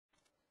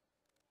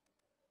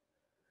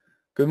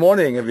Good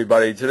morning,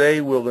 everybody.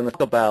 Today we're going to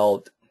talk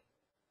about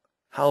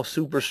how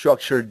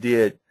superstructure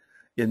did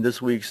in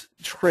this week's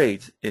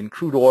trades in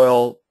crude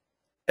oil,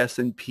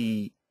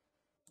 S&P,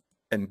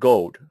 and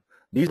gold.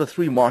 These are the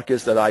three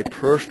markets that I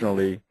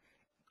personally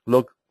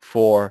look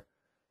for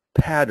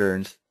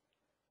patterns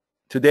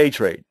to day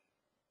trade.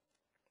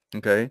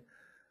 Okay.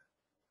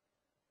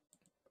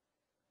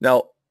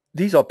 Now,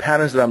 these are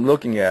patterns that I'm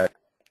looking at,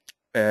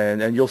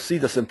 and you'll see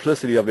the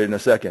simplicity of it in a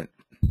second.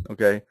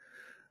 Okay.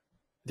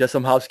 Just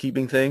some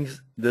housekeeping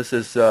things. This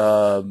is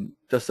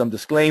just some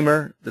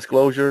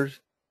disclosures.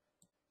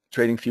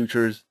 Trading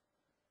futures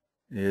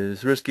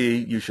is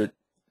risky. You should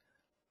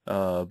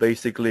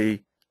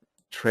basically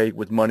trade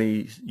with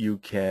money you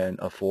can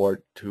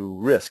afford to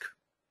risk.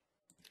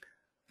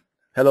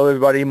 Hello,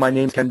 everybody. My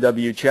name is Ken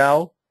W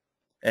Chow,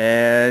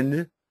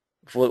 and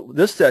for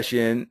this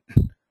session,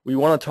 we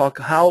want to talk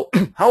how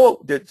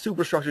did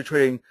superstructure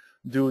trading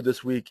do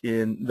this week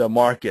in the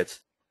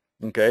markets.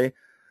 Okay,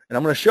 and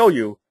I'm going to show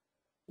you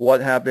what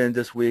happened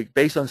this week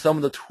based on some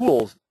of the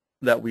tools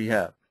that we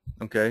have.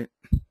 Okay,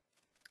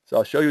 so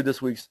I'll show you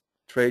this week's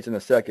trades in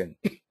a second.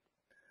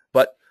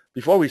 But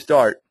before we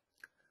start,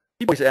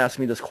 people always ask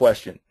me this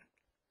question: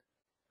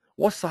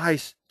 what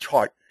size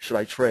chart should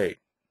I trade?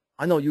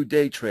 I know you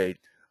day trade.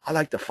 I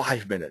like the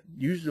 5-minute.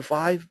 You use the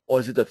 5,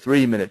 or is it the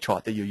 3-minute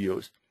chart that you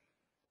use?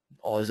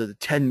 Or is it the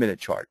 10-minute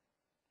chart?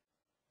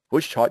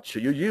 Which chart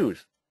should you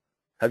use?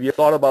 Have you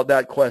thought about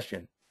that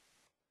question?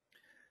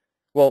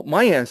 Well,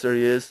 my answer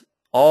is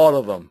all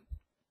of them.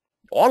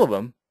 All of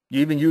them. You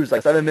even use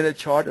like a 7-minute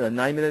chart or a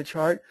 9-minute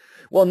chart?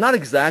 Well, not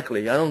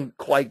exactly. I don't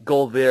quite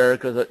go there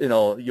because,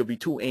 you'll be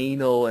too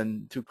anal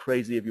and too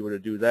crazy if you were to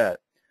do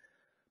that.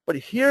 But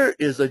here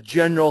is a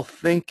general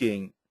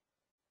thinking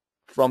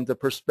from the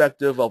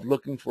perspective of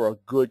looking for a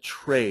good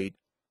trade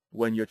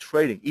when you're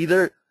trading,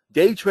 either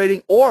day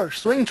trading or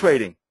swing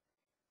trading.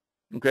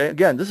 Okay,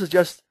 again, this is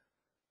just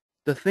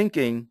the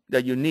thinking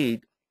that you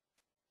need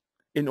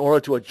in order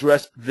to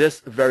address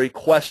this very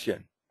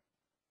question.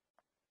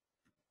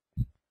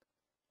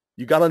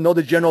 You got to know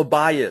the general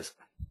bias.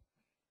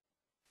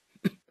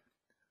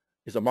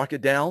 Is the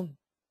market down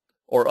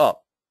or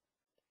up?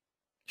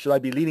 Should I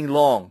be leaning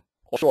long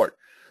or short?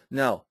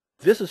 Now,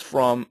 this is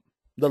from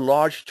the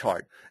large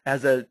chart.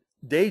 As a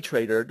day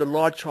trader, the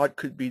large chart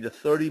could be the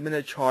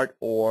 30-minute chart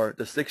or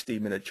the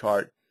 60-minute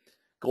chart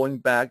going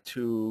back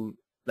to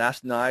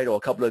last night or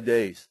a couple of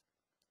days.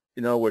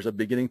 In other words, a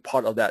beginning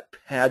part of that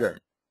pattern.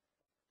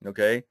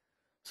 Okay?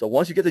 So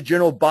once you get the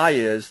general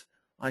bias,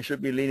 I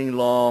should be leaning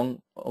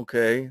long.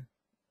 Okay?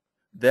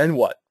 Then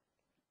what?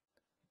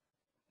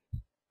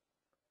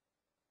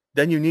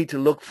 Then you need to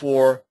look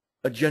for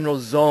a general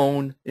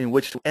zone in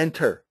which to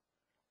enter.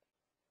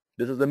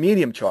 This is the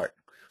medium chart.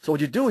 So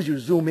what you do is you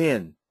zoom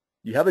in.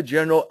 You have a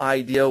general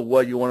idea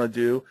what you want to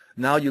do.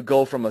 Now you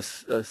go from a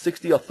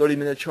 60 or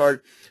 30-minute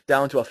chart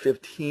down to a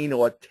 15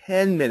 or a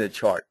 10-minute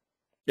chart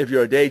if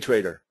you're a day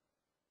trader,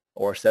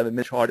 or a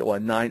 7-minute chart or a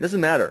 9. It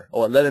doesn't matter.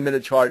 Or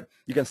 11-minute chart.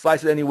 You can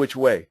slice it any which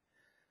way.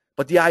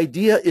 But the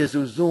idea is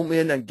to zoom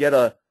in and get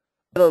a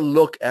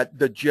look at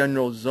the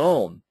general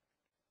zone.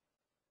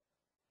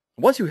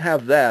 Once you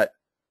have that,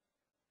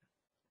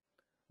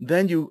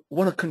 then you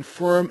want to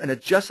confirm and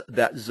adjust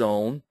that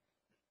zone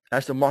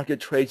as the market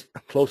trades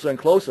closer and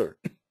closer.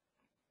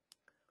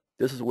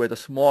 This is where the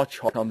small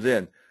chart comes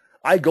in.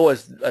 I go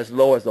as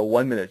low as the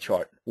 1-minute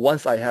chart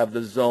once I have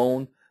the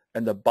zone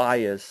and the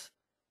bias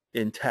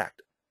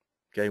intact.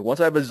 Okay, once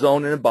I have a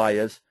zone and a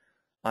bias,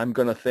 I'm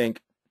going to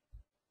think,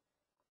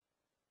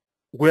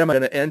 where am I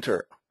going to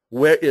enter?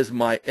 Where is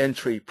my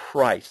entry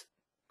price?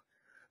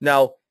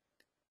 Now,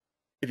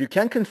 if you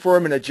can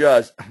confirm and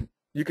adjust,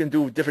 you can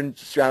do different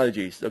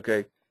strategies,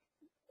 okay,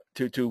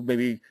 to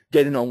maybe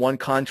get in on one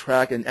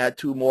contract and add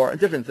 2 more and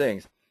different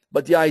things.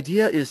 But the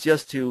idea is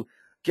just to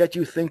get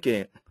you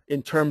thinking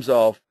in terms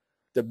of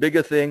the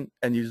bigger thing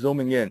and you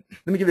zooming in.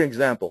 Let me give you an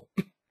example.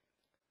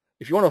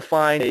 If you want to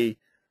find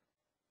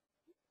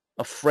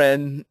a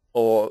friend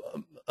or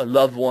a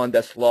loved one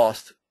that's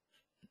lost,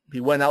 he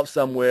went out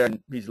somewhere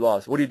and he's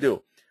lost, what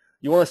do?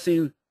 You want to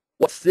see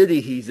what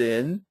city he's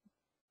in,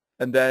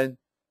 and then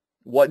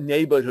what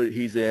neighborhood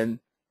he's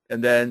in,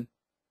 and then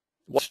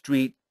what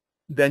street.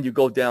 Then you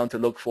go down to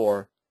look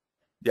for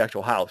the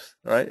actual house.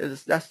 All right,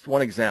 that's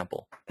one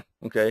example.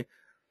 Okay,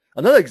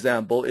 another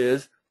example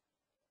is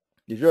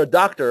if you're a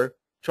doctor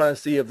trying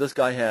to see if this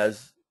guy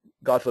has,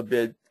 God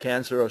forbid,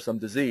 cancer or some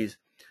disease.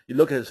 You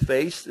look at his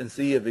face and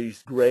see if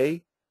he's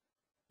gray.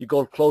 You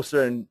go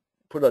closer and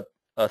put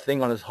a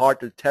thing on his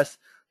heart to test,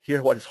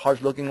 hear what his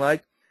heart's looking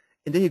like,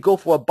 and then you go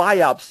for a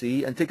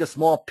biopsy and take a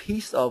small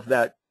piece of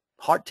that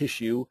heart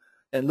tissue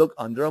and look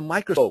under a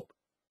microscope.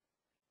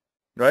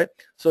 Right?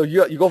 So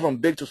you go from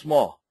big to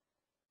small.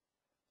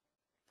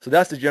 So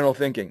that's the general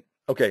thinking.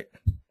 Okay,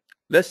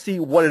 let's see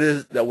what it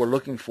is that we're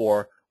looking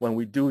for when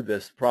we do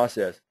this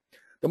process.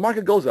 The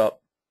market goes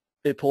up,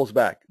 it pulls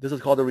back. This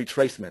is called a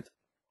retracement.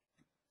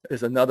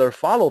 It's another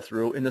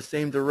follow-through in the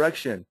same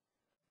direction.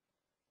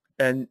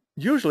 And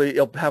usually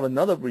it'll have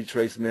another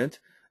retracement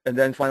and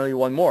then finally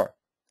one more.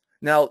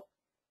 Now,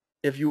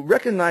 if you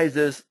recognize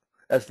this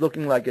as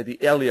looking like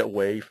the Elliott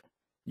wave,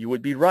 you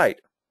would be right.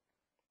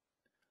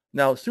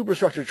 Now,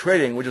 superstructure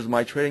trading, which is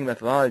my trading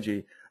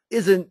methodology,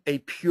 isn't a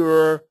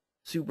pure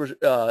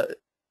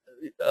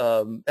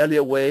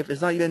Elliott wave.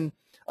 It's not even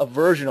a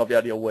version of the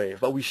Elliott wave,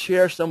 but we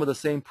share some of the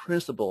same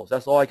principles.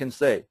 That's all I can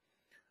say.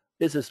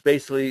 This is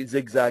basically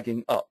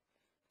zigzagging up.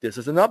 This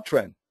is an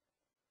uptrend.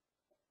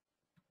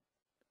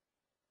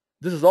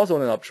 This is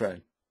also an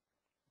uptrend.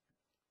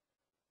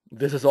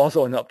 This is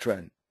also an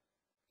uptrend.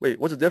 Wait,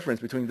 what's the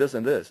difference between this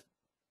and this?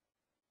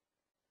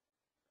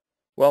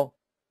 Well,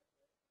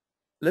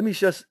 let me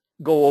just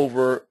go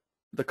over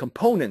the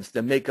components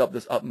that make up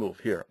this up move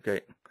here,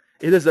 okay?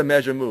 It is a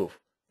measure move.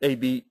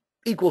 AB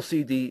equals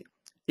CD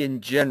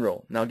in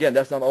general. Now, again,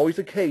 that's not always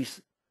the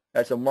case,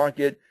 as a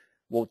market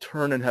will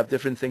turn and have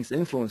different things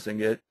influencing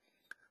it.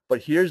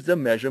 But here's the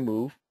measure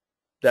move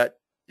that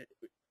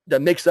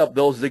makes up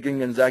those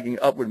zigging and zagging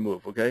upward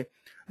move, okay?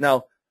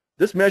 Now,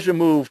 this measure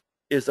move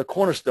is the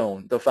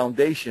cornerstone, the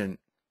foundation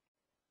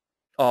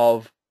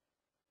of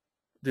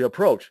the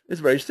approach.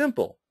 It's very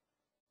simple.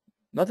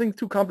 Nothing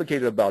too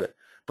complicated about it.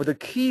 But the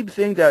key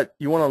thing that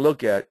you want to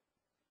look at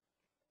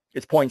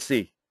is point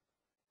C.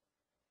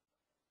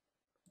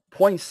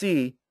 Point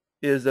C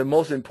is the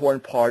most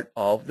important part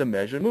of the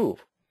measure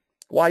move.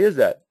 Why is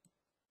that?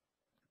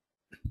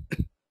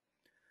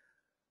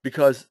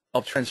 Because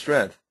of trend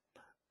strength.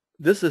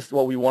 This is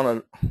what we want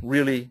to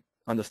really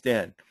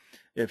understand.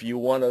 If you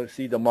want to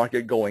see the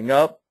market going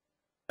up,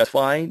 that's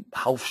fine.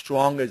 How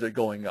strong is it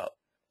going up?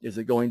 Is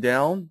it going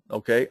down?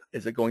 Okay.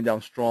 Is it going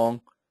down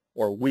strong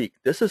or weak?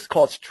 This is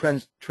called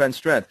trend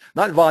strength,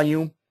 not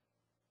volume,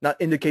 not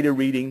indicator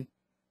reading,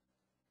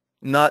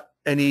 not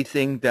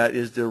anything that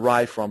is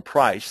derived from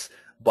price,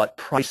 but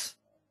price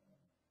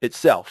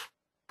itself,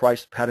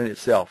 price pattern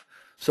itself.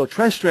 So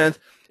trend strength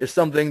is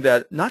something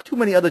that not too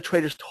many other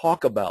traders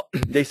talk about.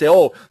 They say,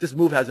 oh, this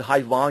move has a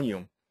high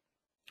volume.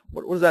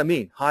 What does that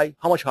mean? High?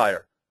 How much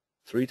higher?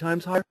 3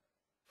 times higher?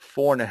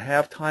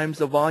 4.5 times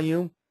the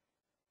volume?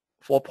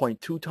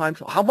 4.2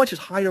 times? How much is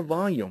higher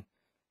volume?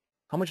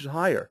 How much is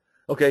higher?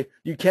 Okay,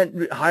 you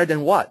can't, higher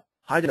than what?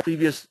 Higher than the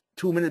previous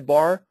 2-minute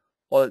bar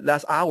or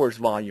last hour's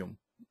volume.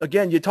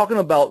 Again, you're talking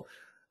about,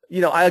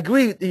 I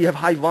agree that you have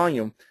high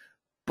volume,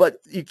 but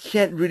you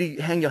can't really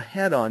hang your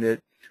head on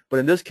it. But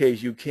in this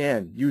case, you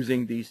can,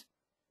 using these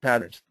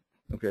patterns,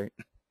 okay?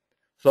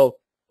 So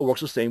it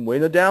works the same way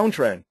in a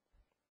downtrend.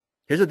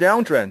 Here's a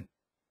downtrend.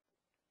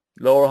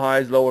 Lower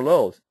highs, lower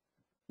lows.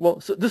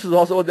 Well, so this is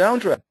also a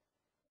downtrend.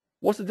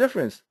 What's the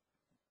difference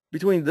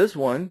between this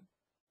one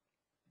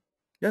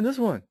and this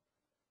one?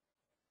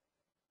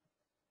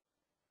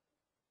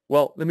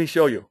 Well, let me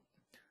show you.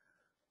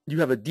 You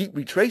have a deep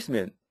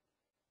retracement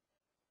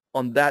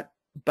on that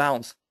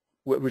bounce,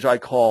 which I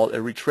call a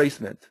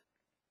retracement.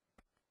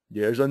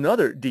 There's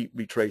another deep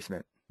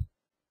retracement.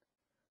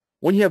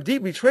 When you have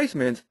deep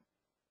retracements,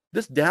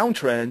 this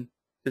downtrend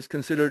is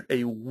considered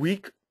a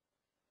weak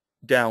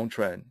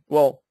downtrend.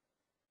 Well,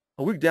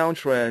 a weak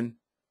downtrend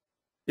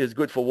is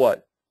good for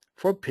what?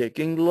 For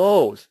picking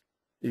lows.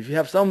 If you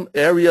have some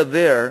area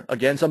there,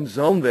 again, some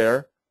zone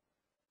there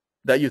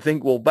that you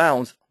think will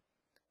bounce,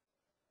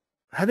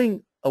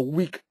 having a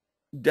weak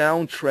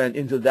downtrend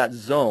into that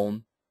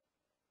zone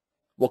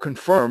will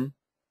confirm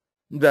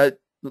that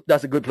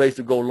that's a good place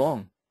to go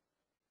long.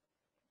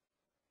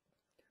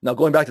 Now,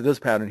 going back to this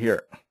pattern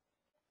here,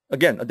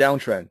 again, a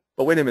downtrend.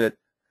 But wait a minute,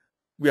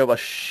 we have a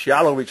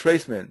shallow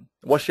retracement.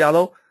 What's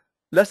shallow?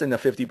 Less than a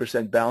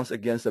 50% bounce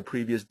against the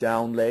previous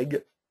down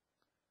leg.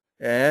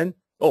 And,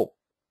 oh,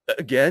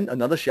 again,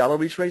 another shallow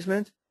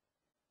retracement.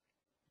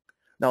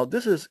 Now,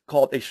 this is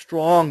called a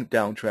strong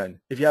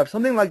downtrend. If you have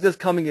something like this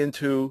coming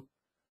into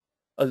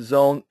a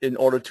zone in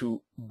order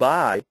to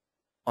buy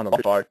on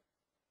a chart,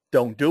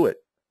 don't do it.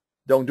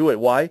 Don't do it.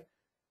 Why?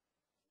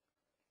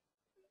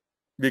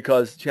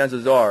 Because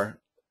chances are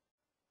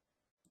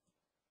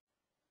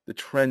the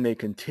trend may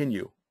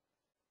continue.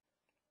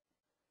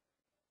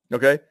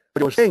 Okay?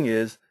 What we're saying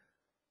is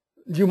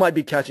you might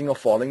be catching a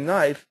falling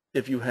knife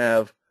if you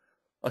have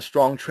a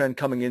strong trend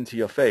coming into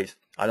your face.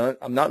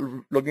 I'm not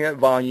looking at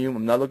volume.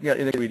 I'm not looking at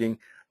indicator reading.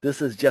 This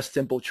is just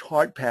simple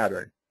chart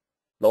pattern.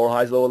 Lower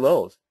highs, lower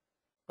lows.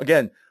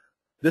 Again,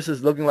 this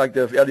is looking like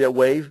the Elliott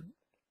wave,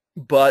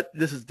 but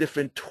this is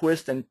different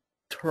twist and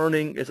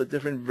turning is a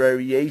different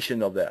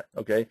variation of that.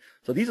 Okay,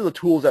 so these are the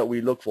tools that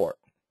we look for.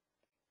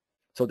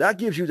 So that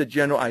gives you the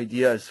general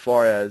idea as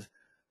far as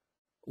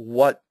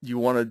what you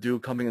want to do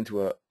coming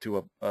into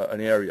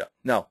an area.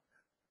 Now,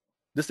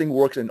 this thing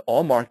works in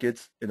all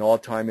markets, in all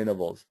time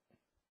intervals.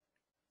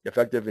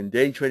 Effective in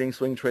day trading,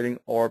 swing trading,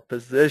 or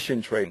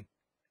position trading.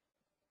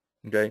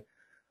 Okay.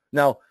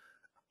 Now,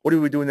 what do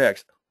we do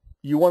next?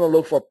 You want to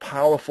look for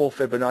powerful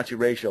Fibonacci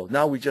ratios.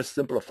 Now we just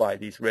simplify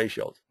these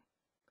ratios.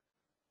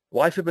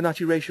 Why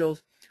Fibonacci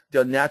ratios?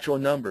 They're natural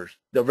numbers.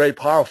 They're very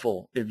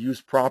powerful if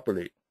used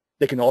properly.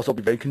 They can also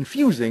be very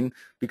confusing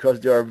because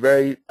there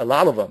are a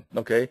lot of them.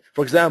 Okay.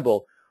 For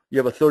example, you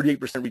have a 38%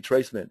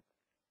 retracement.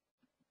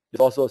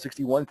 There's also a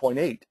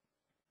 61.8.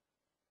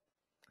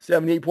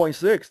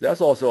 78.6,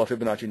 that's also a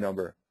Fibonacci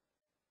number.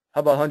 How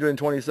about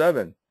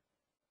 127?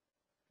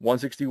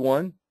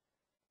 161?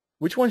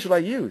 Which one should I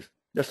use?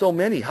 There's so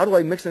many. How do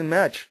I mix and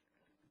match?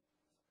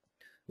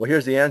 Well,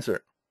 here's the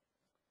answer.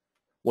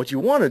 What you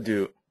want to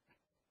do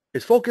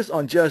is focus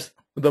on just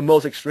the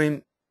most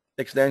extreme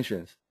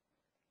extensions.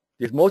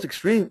 These most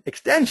extreme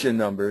extension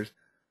numbers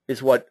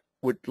is what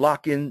would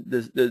lock in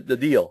the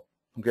deal,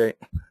 okay?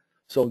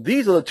 So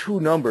these are the two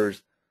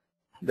numbers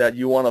that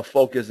you want to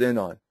focus in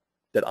on,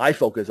 that I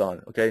focus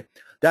on, okay?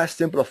 That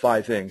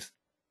simplifies things.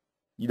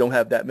 You don't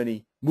have that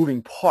many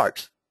moving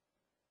parts,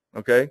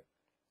 okay?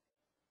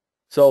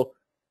 So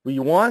we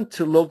want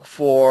to look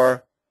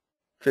for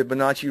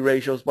Fibonacci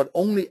ratios, but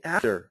only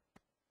after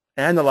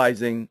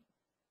analyzing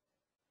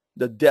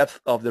the depth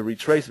of the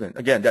retracement.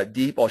 Again, that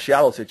deep or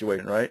shallow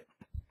situation, right?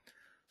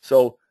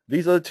 So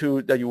these are the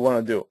two that you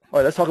want to do. All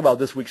right, let's talk about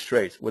this week's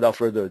trades without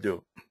further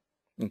ado,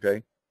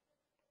 okay?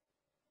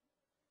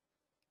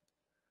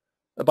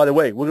 By the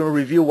way, we're going to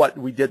review what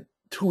we did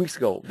 2 weeks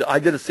ago. I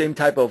did the same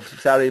type of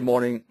Saturday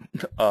morning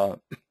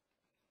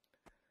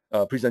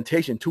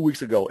presentation 2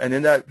 weeks ago. And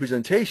in that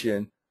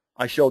presentation,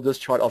 I showed this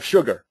chart of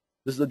sugar.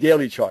 This is the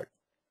daily chart,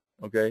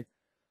 okay?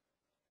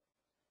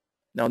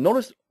 Now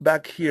notice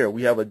back here,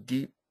 we have a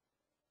deep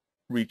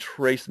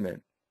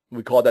retracement.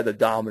 We call that the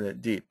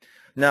dominant deep.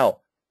 Now,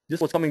 this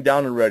was coming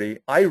down already.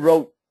 I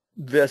wrote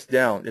this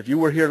down. If you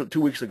were here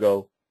 2 weeks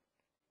ago,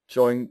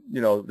 showing,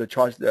 you know, the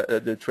charts,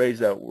 the trades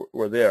that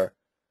were there,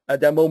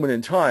 at that moment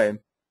in time,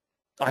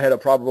 I had a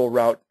probable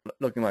route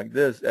looking like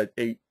this at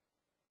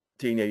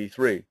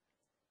 1883.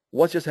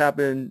 What just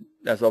happened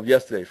as of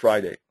yesterday,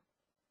 Friday?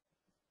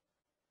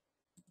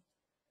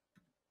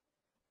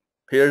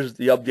 Here's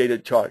the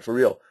updated chart for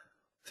real.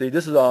 See,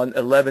 this is on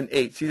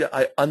 11/8. See that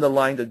I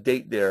underlined the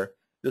date there.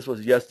 This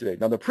was yesterday.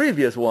 Now the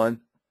previous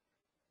one,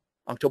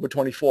 October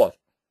 24th.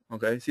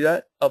 Okay, see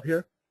that up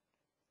here?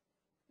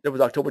 It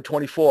was October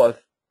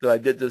 24th that I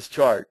did this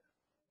chart.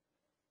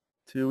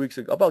 2 weeks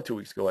ago, about 2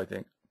 weeks ago, I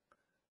think.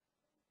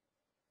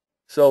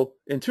 So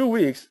in 2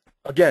 weeks,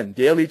 again,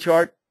 daily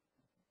chart,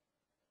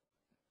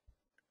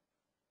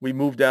 we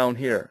move down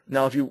here.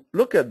 Now, if you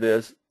look at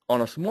this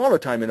on a smaller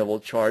time interval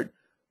chart,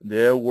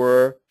 there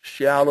were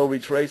shallow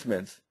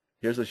retracements.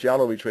 Here's a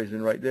shallow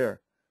retracement right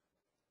there.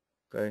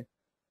 Okay,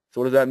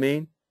 so what does that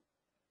mean?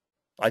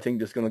 I think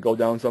this is going to go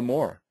down some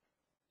more.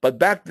 But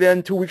back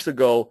then, 2 weeks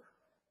ago,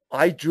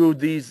 I drew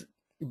these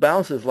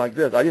bounces like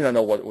this. I didn't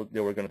know what they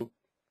were going to do,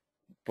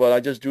 but I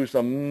just drew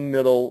some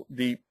middle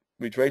deep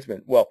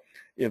retracement. Well,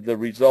 if the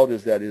result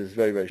is that it is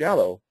very, very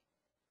shallow,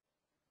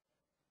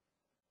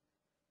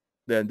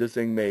 then this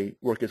thing may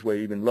work its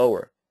way even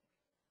lower.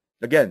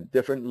 Again,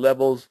 different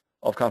levels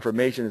of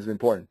confirmation is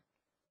important.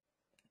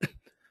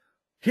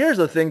 Here's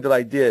the thing that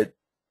I did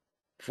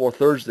for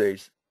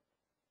Thursday's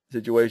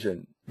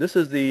situation. This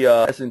is the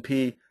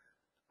S&P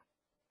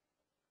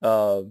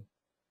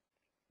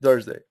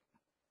Thursday.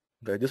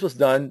 Okay, this was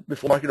done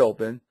before market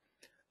open.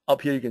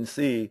 Up here you can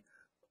see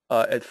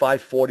at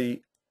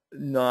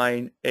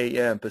 5:49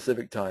 a.m.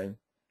 Pacific time.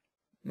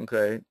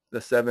 Okay, the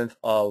 7th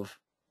of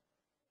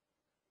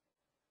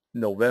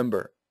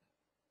November.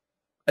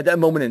 At that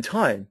moment in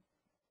time,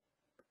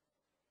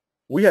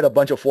 we had a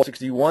bunch of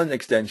 461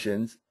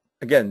 extensions.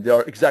 Again, there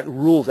are exact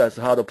rules as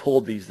to how to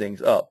pull these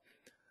things up.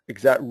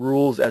 Exact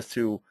rules as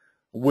to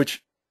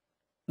which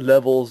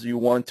levels you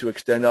want to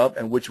extend up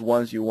and which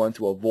ones you want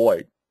to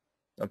avoid.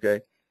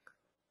 Okay,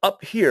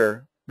 up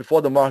here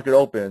before the market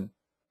opened,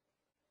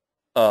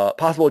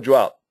 possible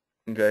drop.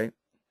 Okay,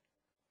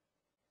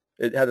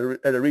 it had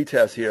a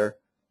retest here,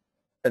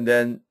 and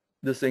then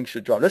this thing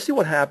should drop. Let's see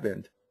what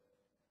happened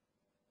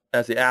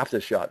as the after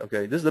shot.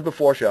 Okay, this is the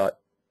before shot.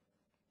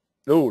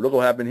 Oh, look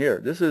what happened here.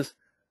 This is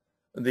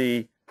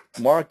the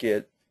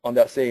market on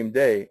that same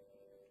day.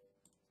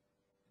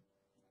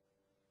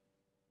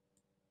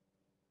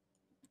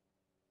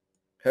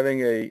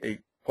 Having a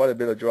quite a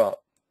bit of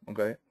drop.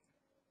 Okay.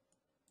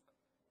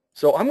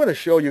 So I'm going to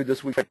show you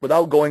this week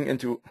without going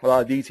into a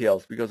lot of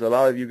details because a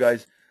lot of you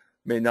guys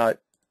may not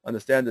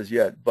understand this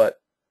yet. But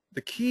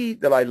the key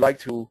that I like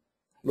to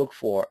look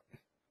for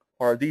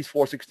are these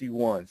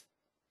 461s.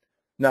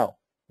 Now,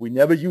 we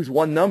never use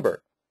one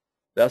number.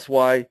 That's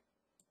why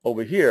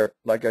over here,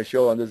 like I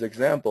show on this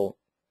example,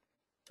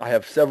 I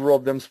have several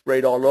of them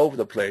sprayed all over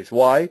the place.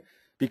 Why?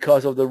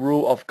 Because of the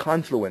rule of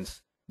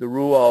confluence, the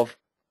rule of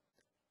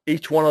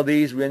each one of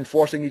these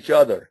reinforcing each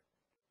other.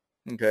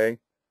 Okay?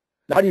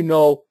 Now, how do you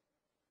know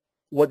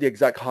what the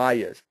exact high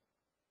is?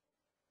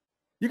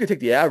 You can take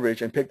the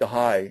average and pick the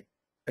high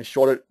and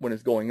short it when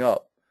it's going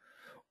up.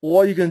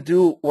 Or you can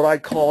do what I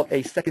call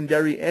a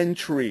secondary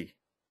entry.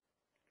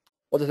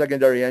 What's a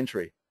secondary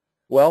entry?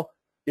 Well,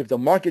 if the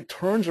market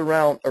turns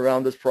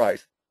around this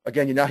price,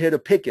 again, you're not here to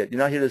pick it. You're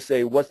not here to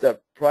say, what's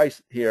that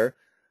price here?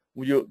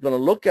 You're going to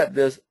look at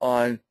this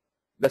on,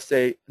 let's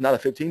say, not a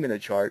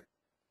 15-minute chart,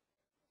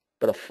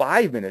 but a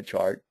 5-minute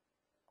chart.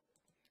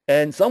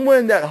 And somewhere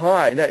in that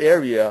high, in that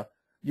area,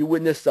 you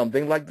witness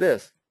something like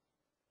this.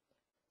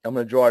 I'm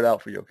going to draw it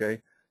out for you,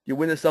 okay? You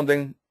witness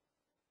something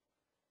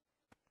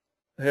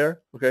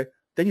here, okay,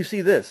 then you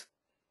see this.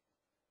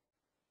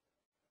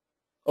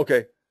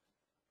 Okay,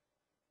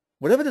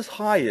 whatever this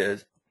high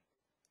is,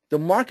 the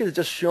market is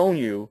just showing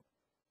you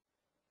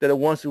that it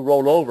wants to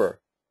roll over.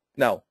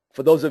 Now,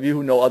 for those of you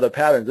who know other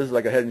patterns, this is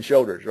like a head and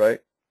shoulders, right?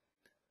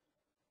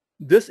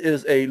 This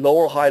is a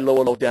lower high,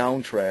 lower low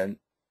downtrend,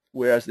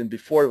 whereas in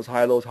before it was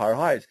high lows, higher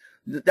highs.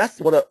 That's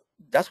what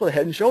a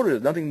head and shoulders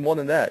is, nothing more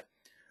than that.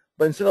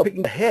 But instead of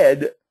picking the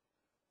head,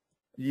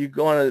 you're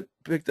going to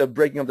pick the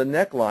breaking of the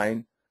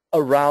neckline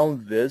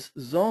around this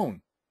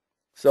zone.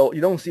 So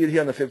you don't see it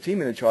here on the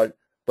 15-minute chart,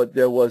 but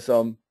there was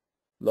some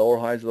lower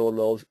highs, lower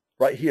lows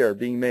right here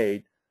being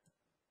made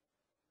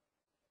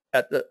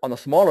on a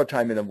smaller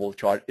time interval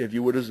chart if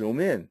you were to zoom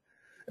in.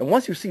 And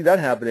once you see that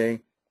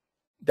happening,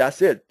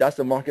 that's it. That's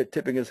the market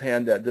tipping its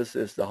hand that this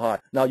is the high.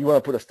 Now you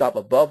want to put a stop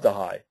above the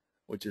high,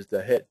 which is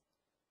the head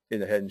in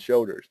the head and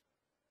shoulders.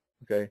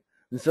 Okay.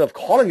 Instead of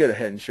calling it a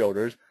head and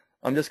shoulders,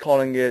 I'm just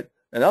calling it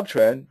an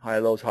uptrend, high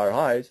lows, higher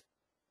highs,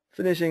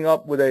 finishing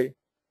up with a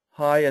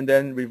high and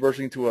then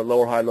reversing to a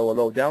lower high, lower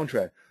low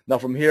downtrend. Now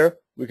from here,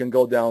 we can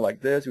go down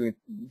like this. We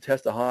can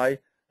test the high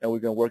and we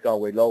can work our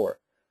way lower.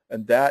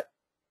 And that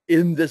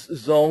in this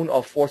zone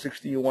of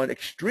 461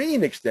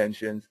 extreme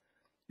extensions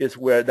is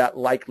where that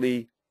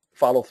likely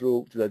follow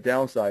through to the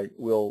downside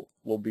will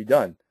be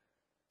done.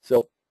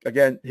 So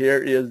again, here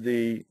is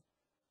the,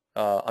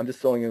 I'm just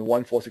throwing in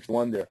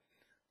 461 there.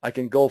 I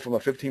can go from a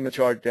 15-minute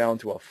chart down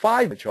to a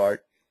 5-minute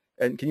chart.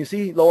 And can you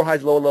see lower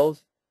highs, lower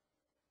lows?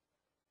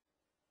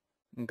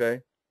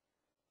 Okay.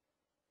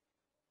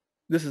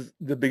 This is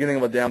the beginning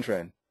of a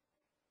downtrend.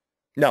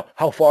 Now,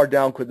 how far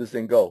down could this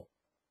thing go?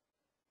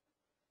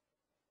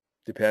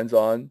 Depends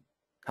on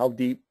how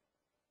deep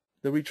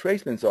the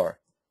retracements are.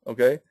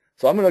 Okay.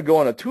 So I'm going to go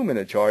on a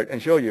 2-minute chart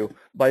and show you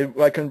by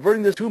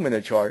converting this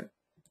 2-minute chart.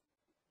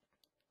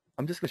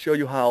 I'm just going to show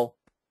you how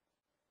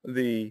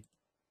the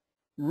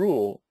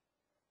rule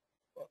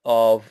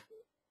of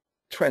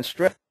trend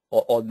strength,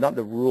 or not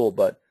the rule,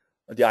 but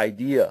the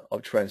idea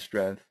of trend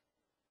strength.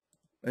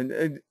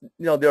 And you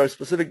know, there are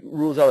specific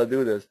rules how to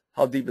do this.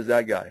 How deep is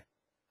that guy?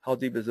 How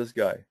deep is this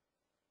guy?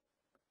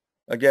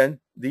 Again,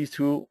 these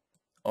two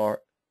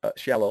are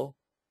shallow.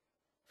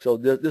 So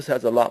this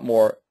has a lot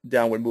more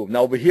downward move.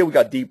 Now over here we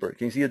got deeper.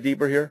 Can you see it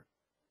deeper here?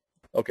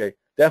 Okay.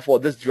 Therefore,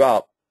 this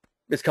drop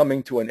is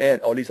coming to an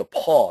end, or at least a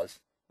pause.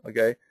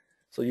 Okay.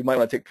 So you might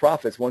want to take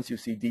profits once you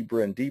see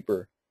deeper and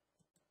deeper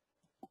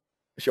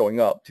showing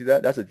up. See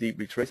that? That's a deep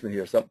retracement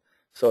here.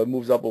 So it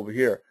moves up over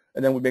here,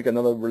 and then we make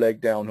another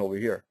leg down over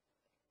here.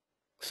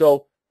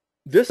 So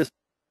this is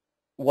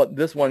what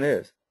this one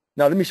is.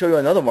 Now let me show you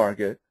another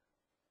market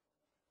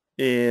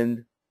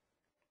in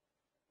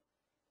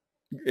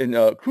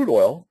crude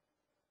oil.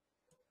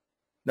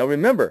 Now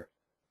remember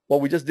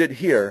what we just did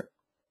here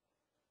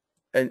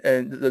and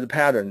the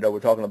pattern that we're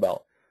talking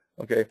about.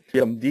 Okay,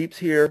 some deeps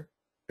here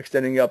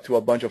extending up to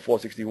a bunch of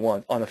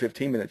 461 on a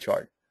 15-minute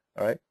chart.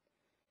 All right,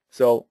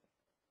 so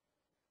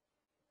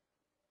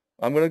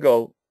I'm going to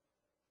go,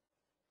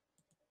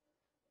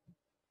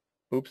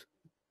 oops,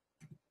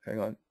 hang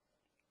on.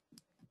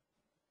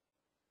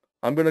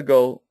 I'm going to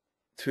go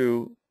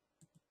to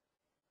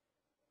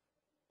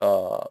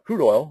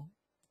crude oil.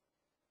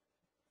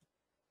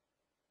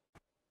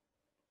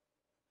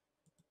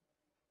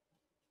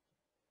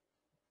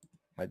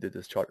 I did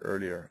this chart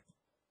earlier.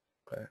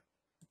 Okay.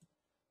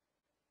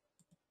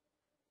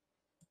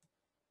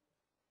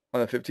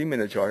 On a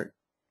 15-minute chart,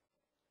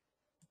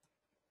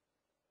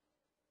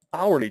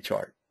 hourly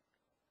chart.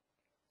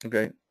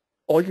 Okay.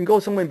 Or you can go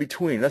somewhere in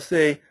between. Let's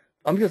say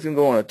I'm just going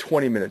to go on a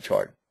 20-minute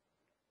chart.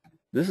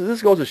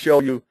 This goes to show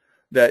you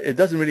that it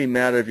doesn't really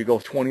matter if you go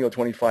 20 or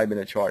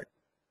 25-minute chart.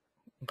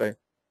 Okay.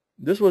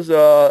 This was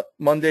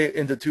Monday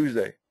into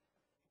Tuesday.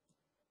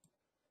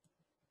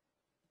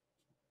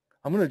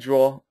 I'm going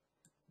to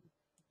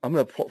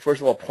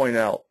first of all point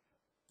out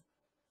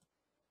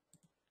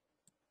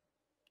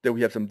that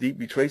we have some deep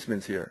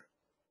retracements here.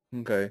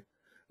 Okay.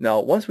 Now,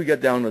 once we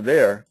get down to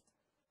there,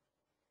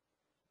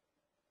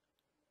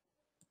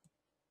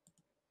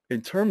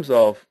 in terms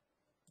of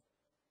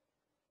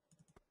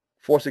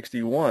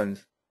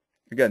 461s,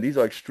 again, these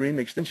are extreme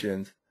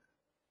extensions,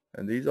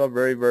 and these are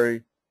very,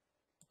 very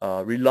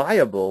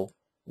reliable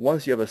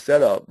once you have a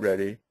setup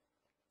ready.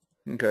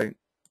 Okay.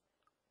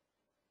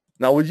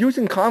 Now, we're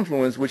using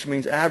confluence, which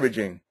means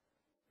averaging.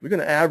 We're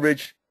going to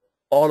average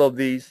all of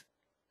these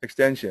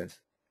extensions.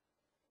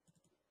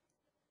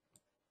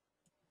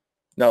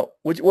 Now,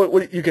 what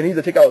you can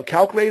either take out a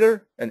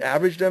calculator and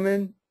average them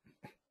in,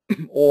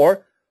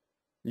 or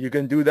you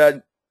can do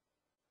that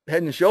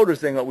head and shoulders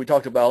thing that we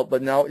talked about,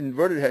 but now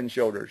inverted head and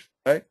shoulders,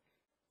 right?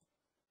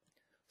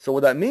 So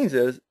what that means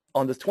is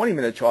on this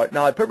 20-minute chart,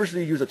 now I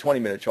purposely use a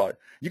 20-minute chart.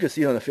 You can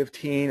see it on a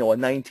 15 or a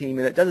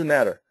 19-minute, doesn't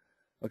matter,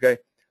 okay?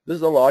 This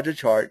is a larger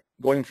chart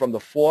going from the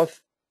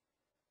 4th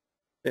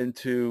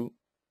into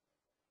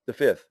the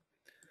 5th.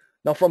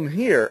 Now from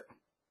here,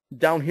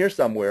 down here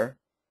somewhere,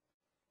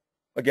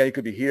 again, it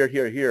could be here,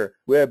 here, here,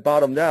 where it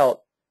bottomed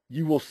out,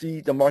 you will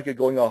see the market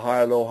going a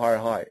higher low, higher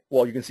high.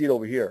 Well, you can see it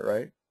over here,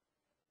 right?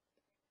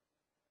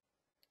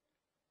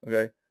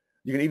 Okay,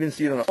 you can even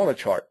see it on a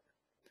chart.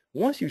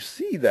 Once you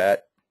see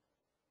that,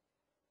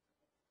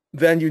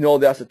 then you know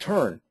that's a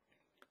turn.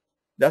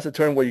 That's a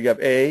turn where you have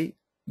A,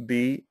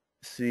 B,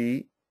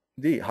 C,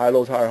 D, high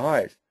lows, higher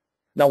highs.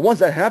 Now, once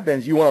that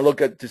happens, you want to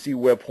look at to see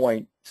where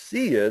point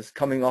C is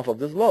coming off of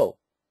this low,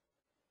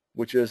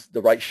 which is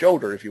the right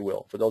shoulder, if you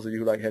will, for those of you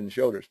who like head and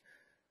shoulders.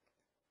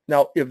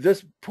 Now, if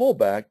this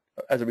pullback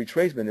as a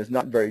retracement is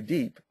not very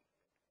deep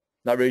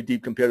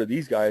compared to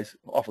these guys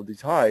off of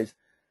these highs,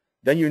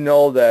 then you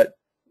know that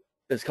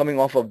it's coming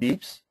off of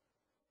deeps,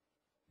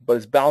 but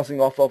it's bouncing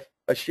off of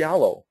a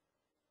shallow.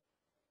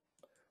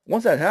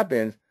 Once that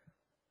happens,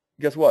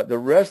 guess what? The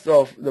rest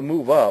of the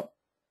move up,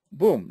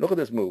 boom, look at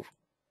this move.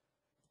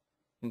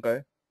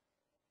 Okay.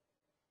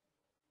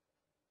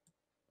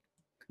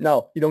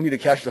 Now, you don't need to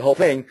catch the whole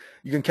thing.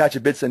 You can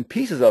catch bits and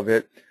pieces of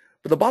it.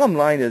 But the bottom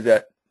line is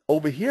that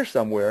over here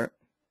somewhere,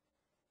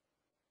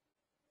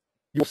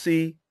 you'll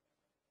see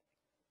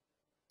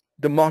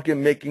the market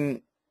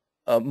making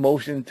a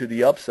motion to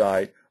the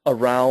upside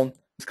around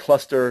this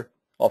cluster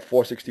of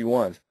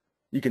 461s.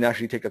 You can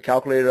actually take a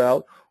calculator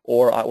out,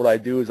 or what I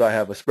do is I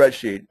have a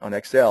spreadsheet on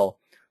Excel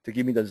to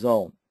give me the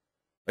zone.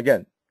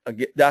 Again,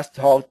 that's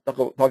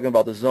talking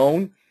about the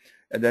zone,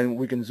 and then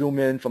we can zoom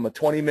in from a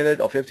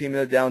 20-minute or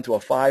 15-minute down to a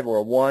 5 or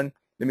a 1.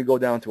 Let me go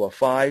down to a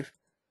 5.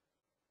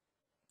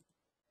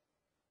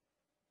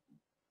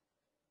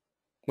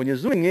 When you're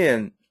zooming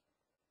in,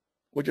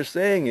 what you're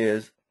saying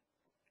is,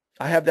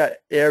 I have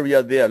that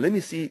area there. Let me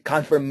see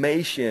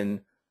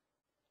confirmation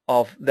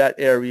of that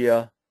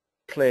area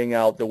playing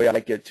out the way I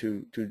like it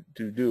to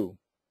do.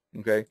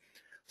 Okay?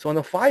 So on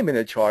the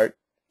 5-minute chart,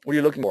 what are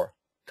you looking for?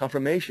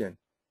 Confirmation.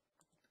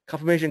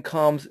 Confirmation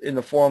comes in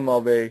the form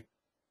of a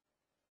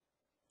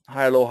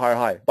higher low, higher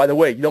high. By the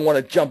way, you don't want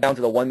to jump down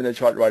to the 1-minute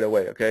chart right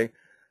away, okay?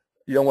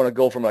 You don't want to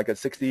go from like a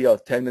 60 or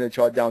 10-minute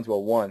chart down to a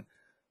 1.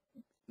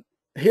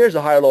 Here's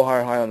a higher low,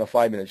 higher high on the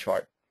 5-minute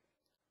chart.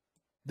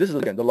 This is,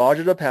 again, the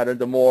larger the pattern,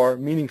 the more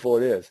meaningful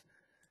it is.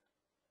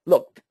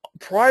 Look,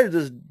 prior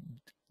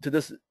to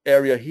this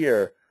area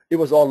here, it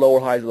was all lower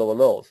highs, lower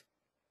lows.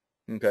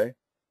 Okay?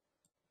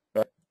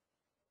 Right?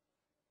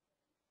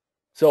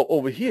 So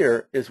over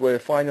here is where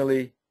it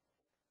finally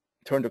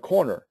turned the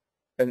corner.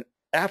 And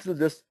after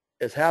this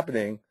is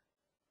happening,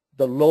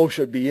 the low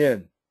should be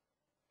in.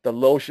 The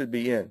low should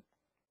be in.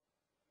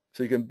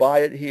 So you can buy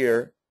it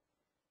here.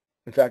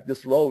 In fact,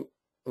 this low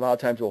a lot of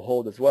times will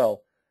hold as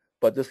well.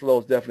 But this low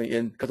is definitely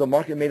in because the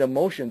market made a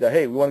motion that,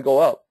 hey, we want to go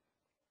up.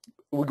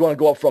 We're going to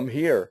go up from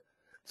here.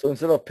 So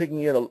instead of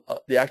picking in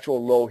the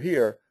actual low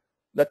here,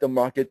 let the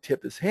market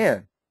tip its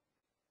hand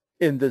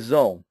in the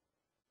zone.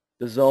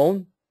 The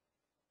zone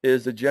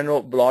is the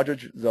general larger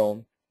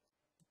zone.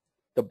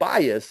 The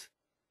bias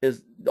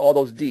is all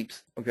those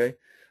deeps, okay?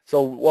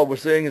 So what we're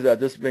saying is that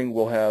this thing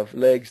will have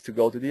legs to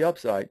go to the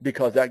upside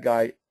because that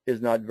guy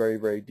is not very,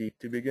 very deep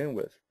to begin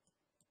with,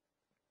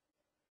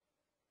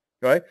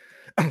 right?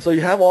 So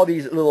you have all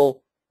these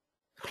little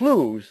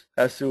clues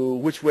as to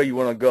which way you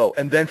want to go.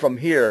 And then from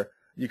here,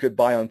 you could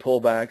buy on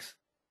pullbacks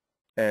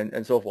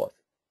and so forth,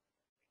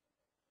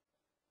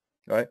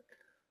 right?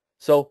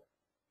 So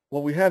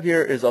what we have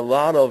here is a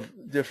lot of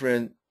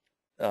different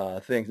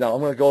things. Now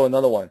I'm going to go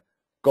another one,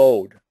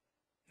 gold.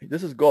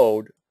 This is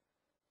gold.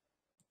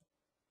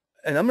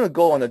 And I'm going to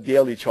go on a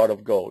daily chart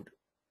of gold.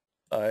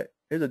 All right,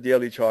 here's a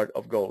daily chart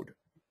of gold.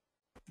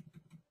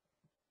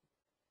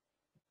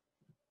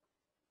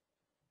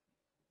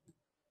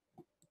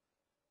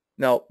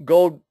 Now,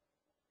 gold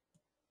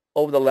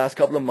over the last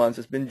couple of months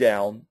has been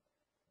down.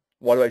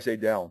 Why do I say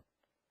down?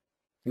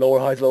 Lower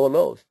highs, lower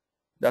lows.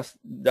 That's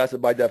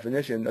by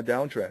definition a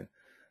downtrend.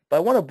 But I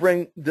want to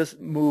bring this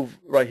move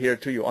right here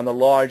to you on the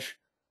large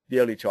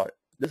daily chart.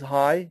 This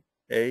high,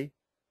 A.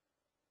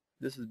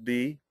 This is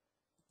B.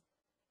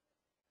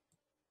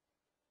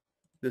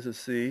 This is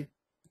C.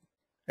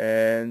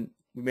 And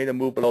we made a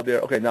move below there.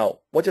 Okay, now,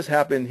 what just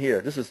happened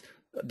here? This is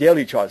a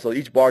daily chart, so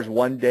each bar is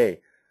 1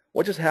 day.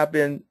 What just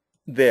happened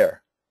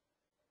there?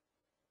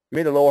 We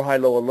made a lower high,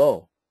 lower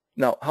low.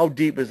 Now, how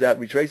deep is that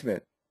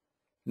retracement?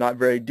 Not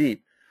very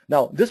deep.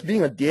 Now, this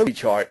being a daily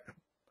chart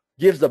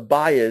gives the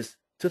bias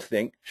to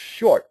think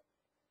short.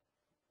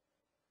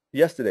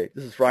 Yesterday,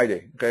 this is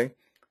Friday, okay?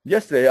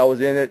 Yesterday, I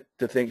was in it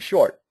to think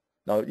short.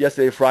 Now,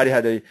 yesterday, Friday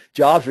had a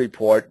jobs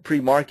report,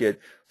 pre-market,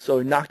 so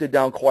it knocked it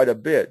down quite a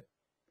bit.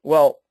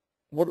 Well,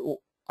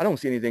 I don't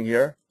see anything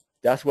here.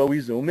 That's where we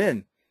zoom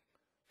in.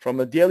 From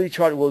a daily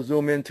chart, we'll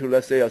zoom into,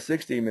 let's say, a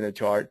 60-minute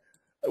chart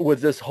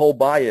with this whole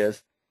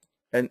bias,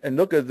 and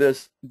look at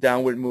this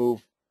downward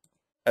move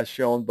as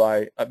shown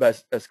by,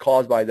 as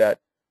caused by that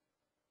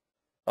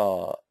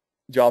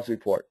jobs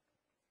report.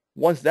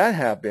 Once that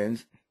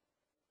happens,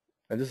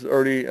 and this is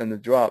early in the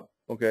drop,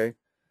 okay,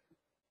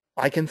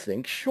 I can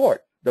think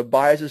short. The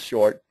bias is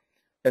short,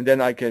 and then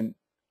I can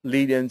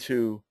lead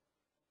into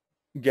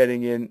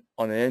getting in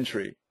on an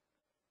entry.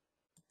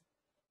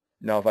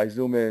 Now, if I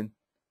zoom in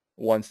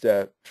one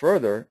step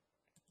further,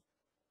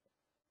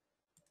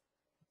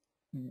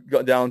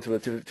 go down to the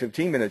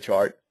 15-minute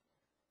chart.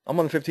 I'm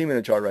on the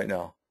 15-minute chart right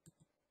now.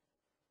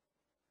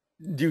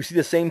 Do you see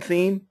the same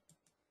theme?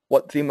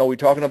 What theme are we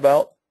talking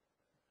about?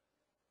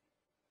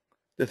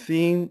 The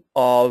theme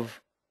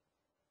of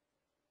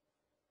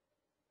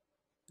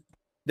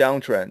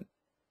downtrend.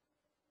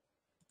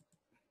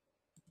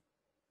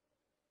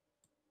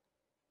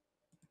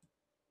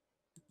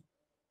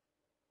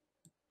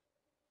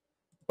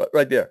 But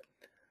right there.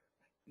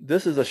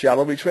 This is a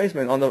shallow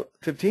retracement on the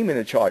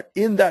 15-minute chart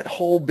in that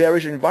whole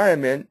bearish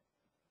environment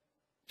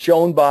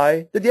shown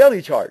by the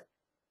daily chart.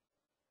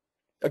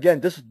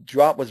 Again, this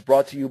drop was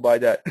brought to you by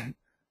that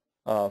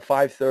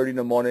 5:30 in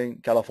the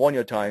morning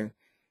California time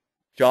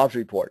jobs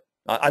report.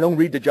 I don't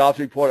read the jobs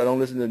report. I don't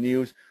listen to the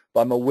news,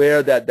 but I'm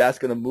aware that that's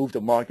going to move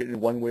the market in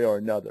one way or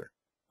another.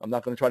 I'm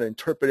not going to try to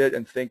interpret it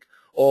and think,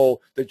 oh,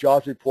 the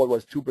jobs report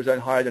was 2%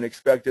 higher than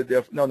expected.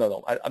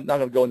 No. I'm not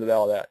going to go into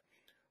all that.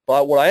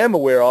 But what I am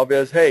aware of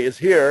is, hey, it's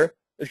here.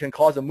 It can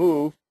cause a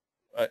move.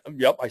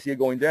 Yep, I see it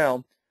going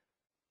down.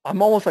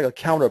 I'm almost like a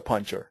counter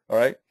puncher, all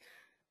right?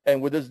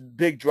 And with this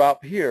big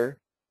drop here,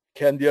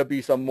 can there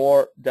be some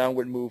more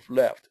downward move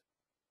left?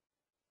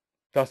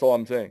 That's all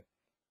I'm saying.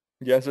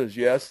 The answer is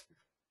yes.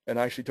 And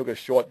I actually took a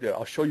short there.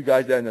 I'll show you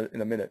guys that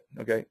in a minute,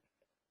 okay?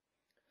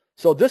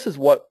 So this is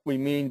what we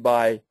mean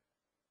by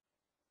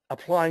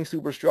applying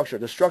superstructure.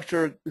 The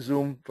structure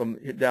zoom from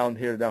down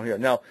here to down here.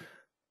 Now,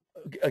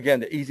 again,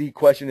 the easy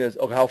question is,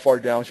 okay, how far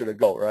down should it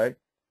go, right?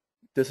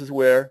 This is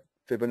where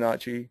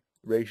Fibonacci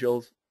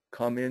ratios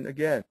come in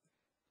again,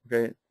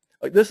 okay?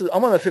 Like this is,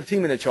 I'm on a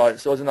 15-minute chart,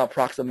 so it's an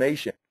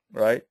approximation,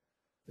 right?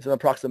 It's an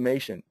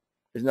approximation.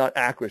 It's not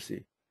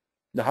accuracy.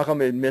 Now, how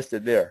come it missed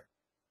it there?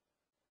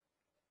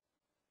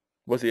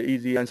 What's the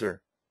easy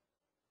answer?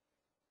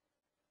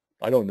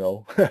 I don't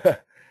know.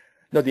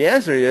 No, the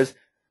answer is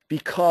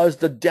because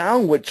the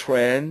downward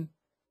trend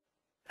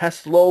has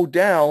slowed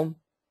down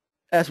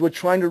as we're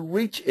trying to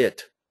reach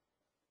it.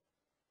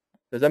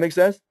 Does that make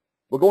sense?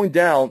 We're going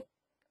down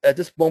at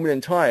this moment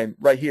in time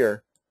right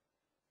here.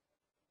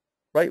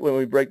 Right when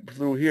we break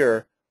through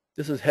here,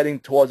 this is heading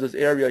towards this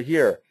area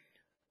here.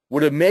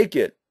 Would it make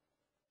it?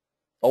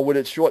 Or would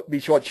it be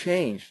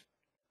shortchanged?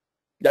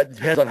 That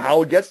depends on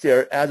how it gets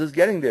there as it's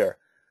getting there.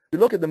 If you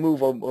look at the move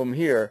from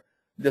here,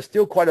 there's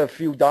still quite a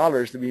few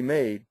dollars to be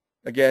made.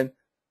 Again,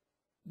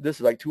 this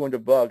is like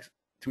 $200,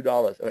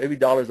 $2. Every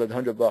dollar is like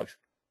 $100.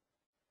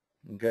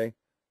 Okay?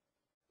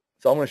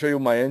 So I'm going to show you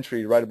my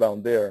entry right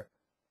about there.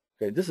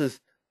 Okay, this is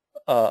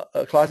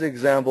a classic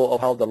example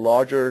of how the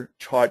larger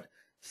chart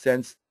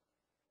sets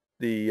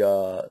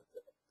up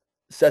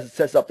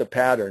the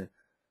pattern,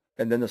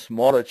 and then the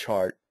smaller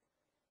chart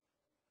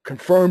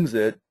confirms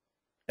it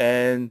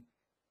and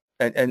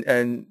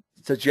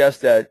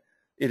suggests that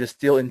it is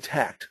still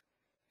intact.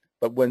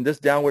 But when this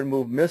downward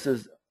move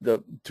misses the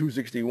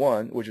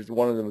 261, which is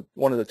one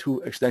of the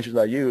two extensions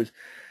I use,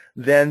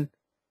 then,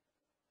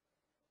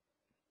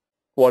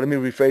 well, let me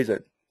rephrase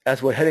it.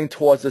 As we're heading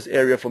towards this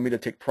area for me to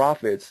take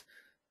profits,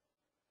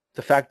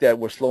 the fact that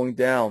we're slowing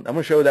down, I'm going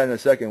to show you that in a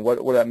second,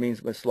 what that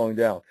means when slowing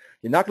down.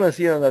 You're not going to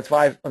see it on the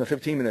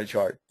 15-minute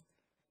chart.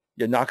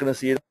 You're not going to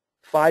see it on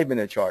the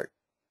 5-minute chart.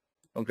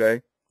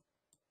 Okay?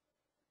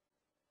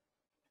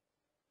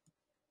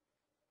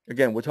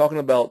 Again, we're talking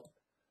about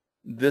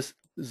this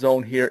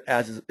zone here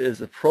as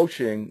is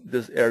approaching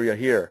this area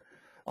here.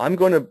 I'm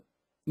going to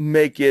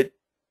make it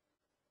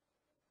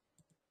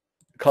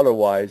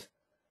color-wise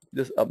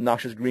this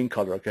obnoxious green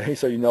color, okay?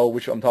 So you know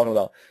which I'm talking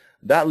about.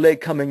 That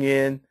leg coming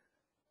in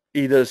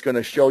either is going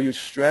to show you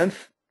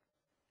strength,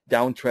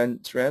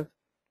 downtrend strength,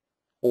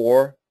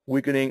 or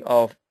weakening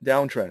of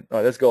downtrend. All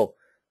right, let's go.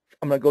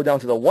 I'm going to go down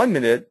to the 1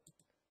 minute,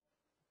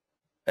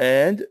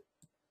 and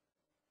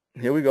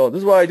here we go. This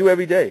is what I do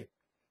every day,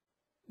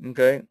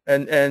 okay?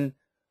 And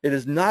it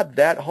is not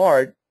that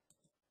hard.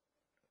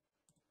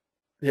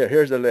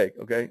 Here's the leg,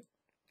 okay?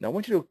 Now I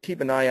want you to keep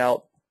an eye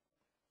out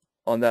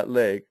on that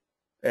leg,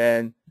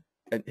 and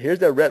here's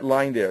that red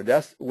line there.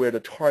 That's where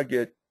the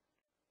target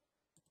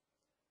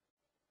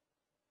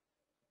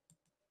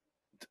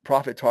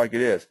profit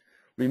target is.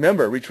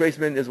 Remember,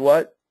 retracement is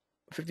what?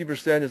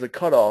 50% is a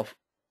cutoff,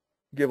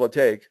 give or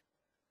take,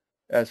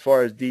 as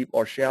far as deep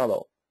or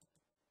shallow.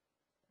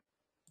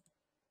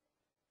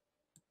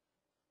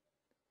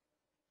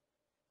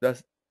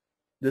 This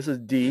is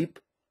deep.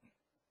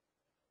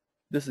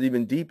 This is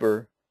even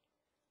deeper.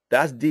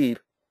 That's deep.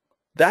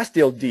 That's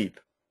still deep.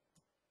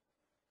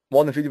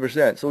 More than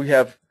 50%. So we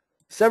have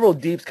several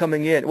deeps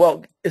coming in.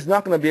 Well, it's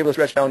not going to be able to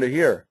stretch down to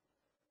here.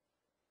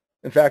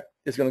 In fact,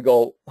 it's going to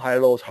go higher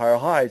lows, higher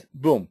highs.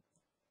 Boom.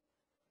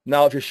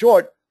 Now, if you're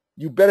short,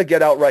 you better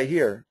get out right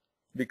here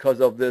because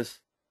of this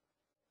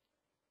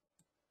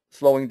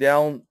slowing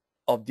down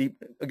of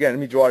deep. Again, let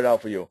me draw it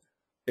out for you.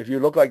 If you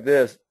look like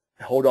this,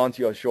 hold on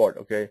to your short,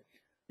 okay?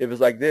 If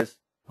it's like this,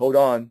 hold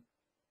on.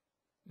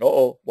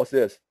 Uh-oh, what's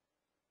this?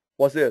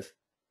 What's this?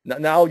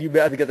 Now you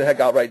better get the heck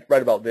out right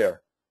about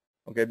there.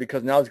 Okay,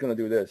 because now it's going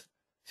to do this.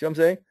 See what I'm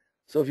saying?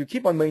 So if you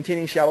keep on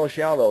maintaining shallow,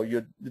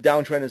 the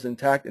downtrend is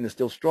intact and is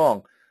still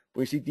strong.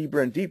 When you see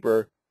deeper and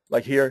deeper,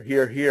 like here,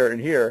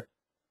 and here,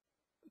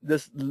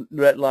 this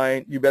red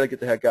line, you better get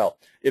the heck out.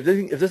 If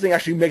this thing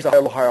actually makes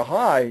a higher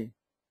high,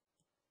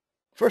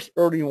 first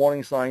early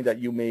warning sign that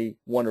you may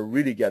want to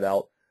really get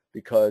out,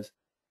 because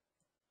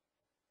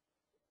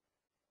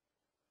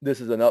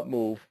this is an up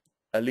move,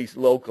 at least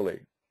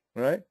locally,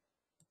 right?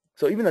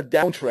 So even a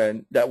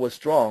downtrend that was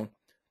strong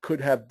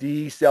could have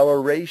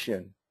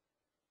deceleration,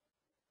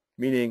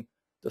 meaning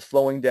the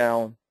slowing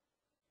down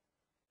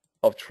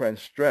of trend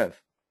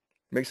strength.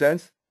 Make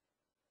sense?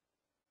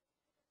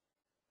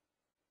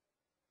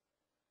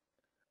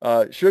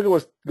 Sugar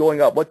was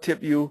going up. What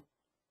tipped you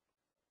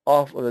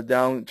off of the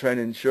downtrend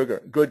in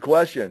sugar? Good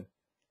question.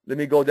 Let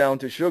me go down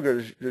to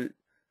sugar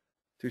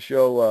to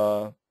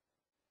show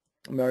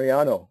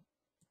Mariano.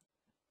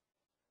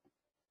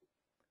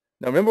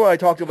 Now, remember what I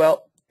talked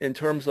about in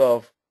terms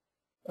of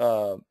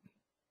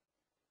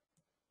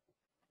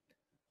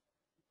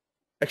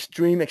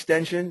extreme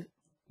extension?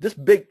 This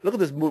big, look at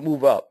this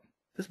move up.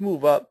 This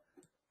move up,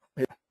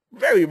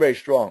 very, very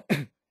strong.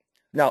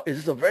 Now, is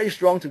this a very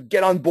strong to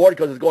get on board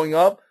because it's going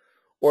up?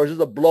 Or is this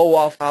a blow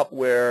off top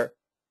where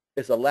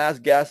it's the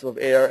last gasp of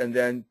air and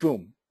then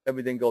boom,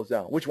 everything goes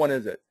down? Which one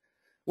is it?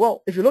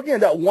 Well, if you're looking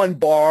at that one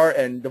bar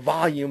and the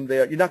volume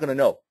there, you're not going to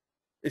know.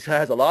 It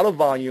has a lot of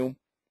volume,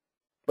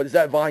 but is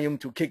that volume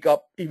to kick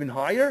up even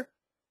higher?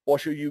 Or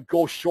should you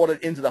go short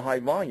it into the high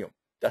volume?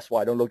 That's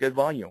why I don't look at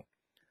volume.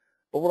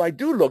 But what I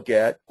do look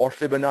at are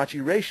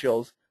Fibonacci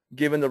ratios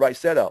given the right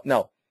setup.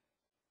 Now,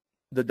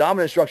 the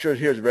dominant structure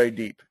here is very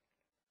deep.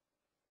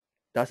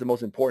 That's the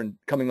most important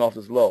coming off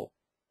this low.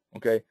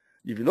 Okay,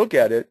 if you look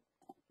at it,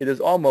 it is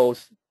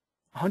almost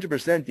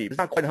 100% deep. It's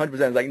not quite 100%,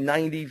 it's like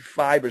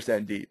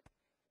 95% deep.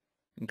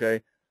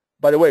 Okay,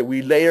 by the way,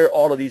 we layer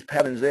all of these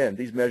patterns in,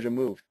 these measure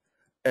moves,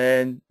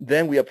 and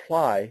then we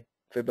apply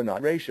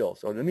Fibonacci ratio.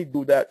 So let me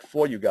do that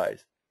for you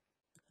guys.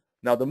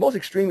 Now, the most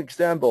extreme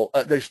example,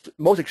 the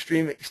most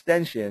extreme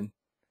extension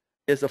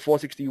is the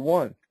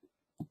 461.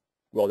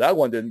 Well, that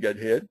one didn't get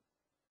hit.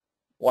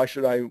 Why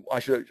should I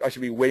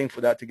should be waiting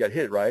for that to get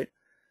hit, right?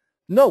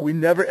 No, we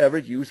never ever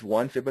use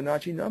one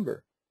Fibonacci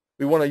number.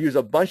 We want to use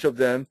a bunch of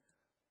them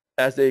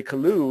as they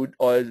collude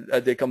or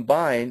as they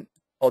combine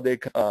or they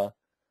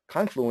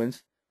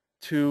confluence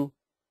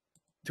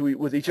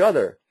with each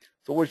other.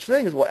 So what we're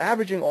saying is we're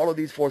averaging all of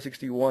these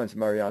 461s,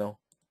 Mariano.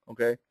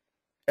 Okay,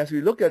 as we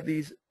look at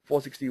these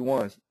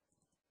 461s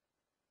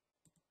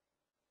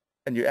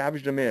and you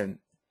average them in,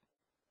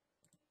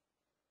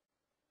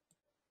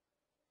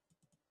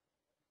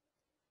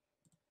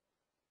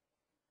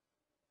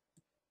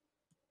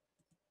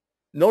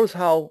 notice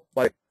how,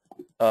 like,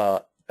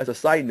 as a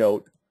side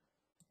note,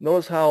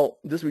 notice how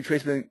this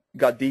retracement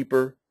got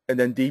deeper and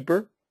then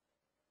deeper.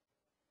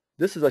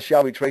 This is a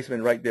shallow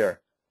retracement right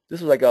there.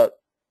 This is like a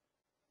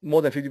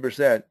more than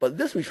 50%, but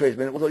this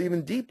retracement was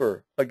even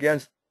deeper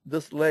against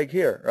this leg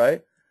here,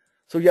 right?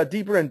 So you got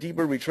deeper and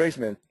deeper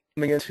retracement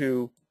coming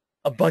into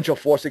a bunch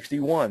of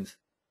 461s.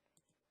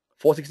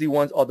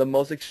 461s are the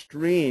most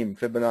extreme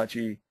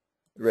Fibonacci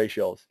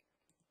ratios.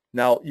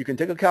 Now, you can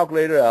take a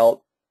calculator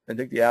out and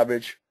take the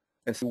average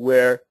and see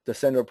where the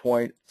center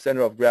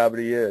of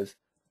gravity is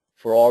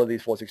for all of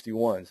these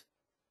 461s.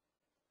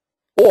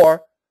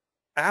 Or,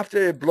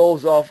 after it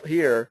blows off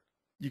here,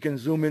 you can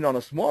zoom in on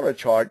a smaller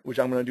chart, which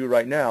I'm going to do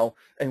right now,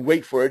 and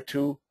wait for it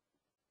to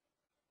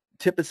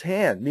tip its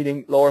hand,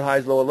 meaning lower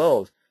highs, lower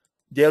lows.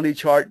 Daily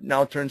chart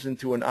now turns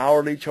into an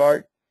hourly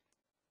chart.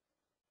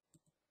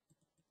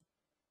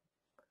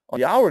 On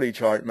the hourly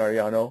chart,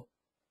 Mariano,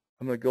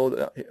 I'm going to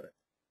go here.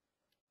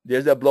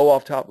 There's that blow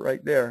off top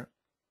right there.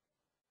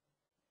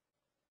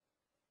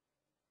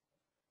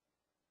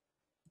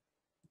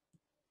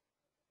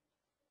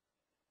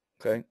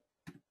 Okay,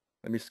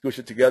 let me squish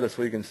it together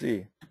so you can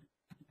see.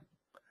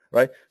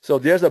 Right, so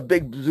there's a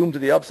big zoom to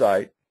the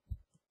upside.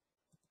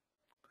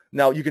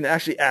 Now you can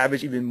actually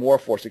average even more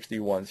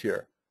 461s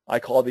here. I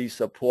call these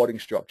supporting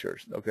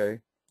structures.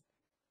 Okay.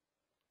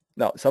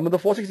 Now some of the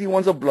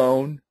 461s are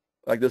blown,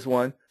 like this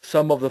one.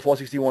 Some of the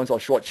 461s are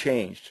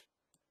shortchanged.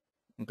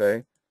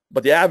 Okay,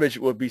 but the average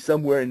would be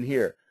somewhere in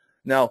here.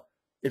 Now,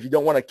 if you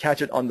don't want to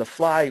catch it on the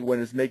fly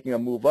when it's making a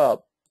move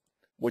up,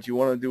 what you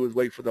want to do is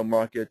wait for the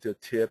market to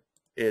tip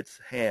its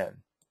hand.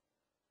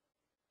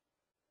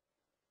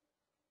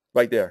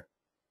 Right there.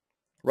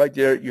 Right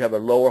there, you have a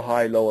lower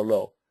high, lower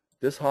low.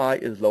 This high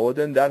is lower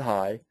than that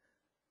high.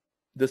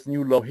 This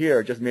new low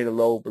here just made a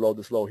low below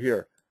this low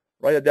here.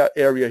 Right at that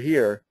area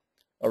here,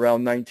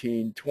 around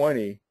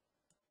 1920,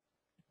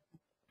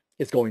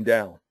 it's going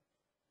down.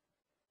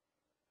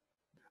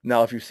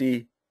 Now, if you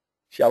see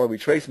shallow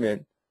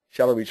retracement,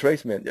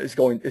 it's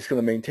going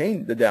to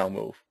maintain the down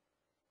move.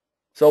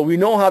 So we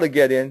know how to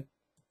get in.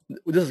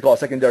 This is called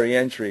secondary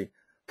entry.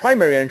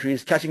 Primary entry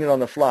is catching it on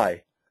the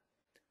fly.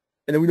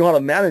 And then we know how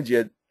to manage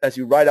it as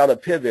you ride out a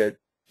pivot,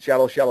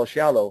 shallow, shallow,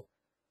 shallow.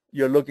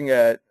 You're looking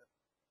at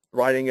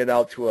riding it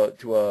out to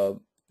a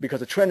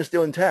because the trend is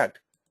still intact,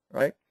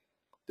 right?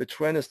 The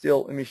trend is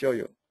still, let me show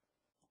you.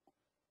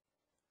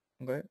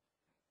 Okay.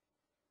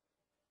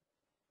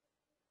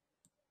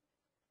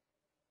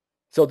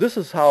 So this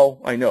is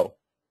how I know.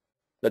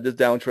 that this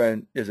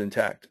downtrend is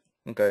intact.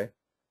 Okay.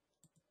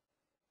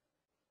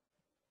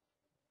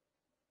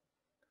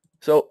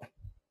 So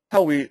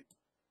how we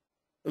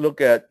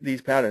look at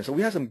these patterns. So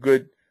we have some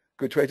good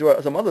trades. There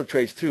are some other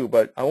trades too,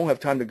 but I won't have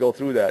time to go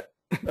through that.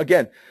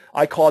 Again,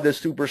 I call this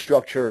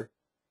superstructure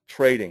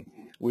trading.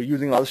 We're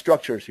using a lot of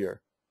structures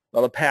here, a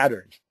lot of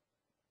patterns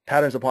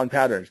upon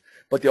patterns,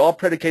 but they're all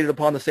predicated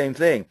upon the same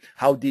thing: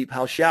 how deep,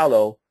 how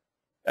shallow,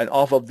 and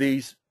off of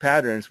these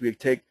patterns we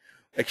take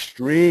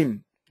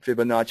extreme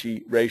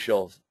Fibonacci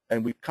ratios,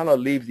 and we kind of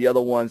leave the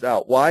other ones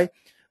out. Why?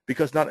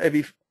 Because not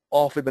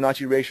all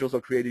Fibonacci ratios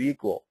are created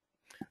equal.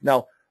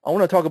 Now, I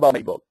want to talk about my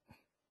ebook.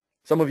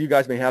 Some of you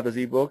guys may have this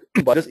ebook,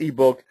 but this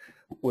ebook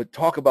would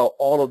talk about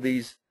all of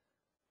these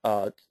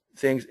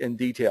things in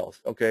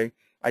details. Okay,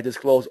 I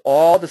disclose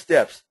all the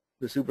steps,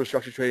 the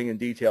superstructure trading in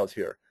details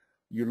here.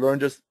 You learn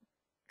this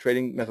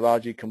trading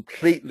methodology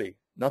completely.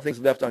 Nothing's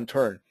left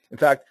unturned. In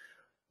fact,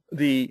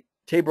 the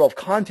table of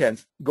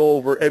contents go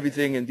over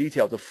everything in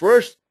detail. The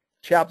first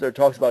chapter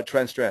talks about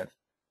trend strength,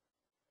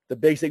 the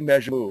basic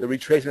measure move, the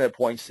retracement at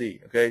point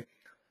C. Okay,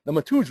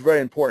 number 2 is very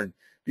important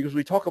because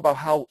we talk about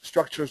how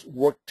structures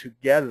work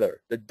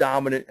together, the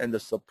dominant and the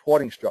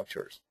supporting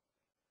structures.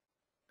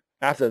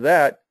 After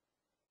that,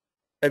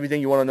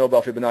 everything you want to know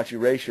about Fibonacci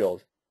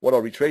ratios. What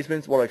are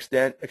retracements? What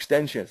are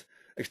extensions?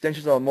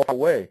 Extensions are more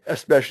way,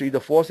 especially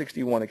the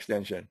 461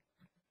 extension.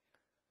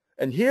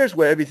 And here's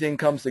where everything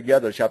comes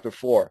together, chapter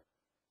 4.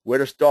 Where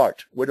to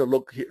start, where to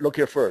look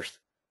here first.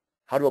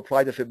 How to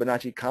apply the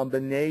Fibonacci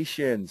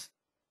combinations,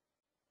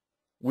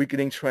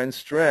 weakening trend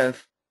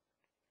strength,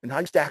 and how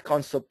you stack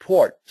on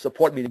support.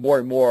 Support meaning more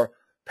and more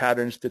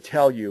patterns to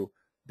tell you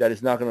that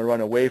it's not going to run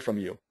away from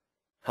you.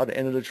 How to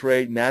enter the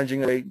trade,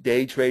 managing the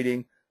day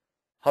trading,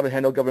 how to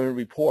handle government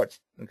reports.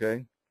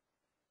 Okay,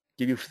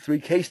 give you 3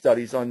 case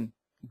studies on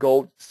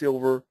gold,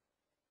 silver,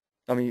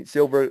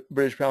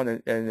 British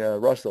pound,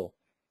 and Russell.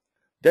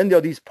 Then there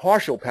are these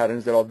partial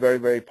patterns that are very,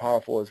 very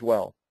powerful as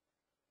well.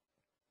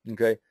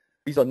 Okay,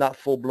 these are not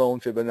full-blown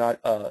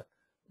Fibonacci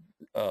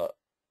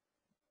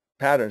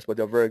patterns, but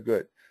they're very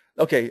good.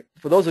 Okay,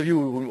 for those of you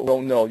who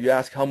don't know, you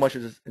ask how much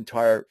is this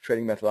entire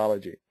trading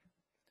methodology?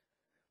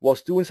 Well,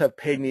 students have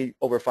paid me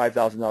over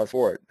 $5,000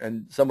 for it,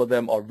 and some of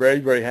them are very,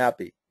 very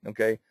happy.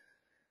 Okay,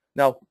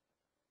 now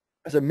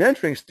as a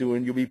mentoring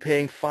student, you'll be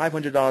paying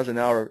 $500 an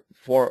hour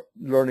for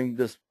learning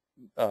this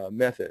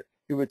method.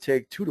 It would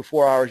take 2 to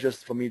 4 hours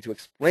just for me to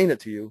explain it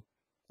to you.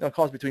 It'll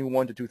cost between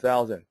 $1,000 to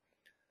 $2,000.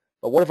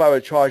 But what if I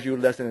would charge you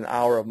less than an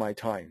hour of my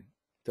time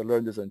to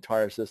learn this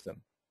entire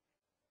system?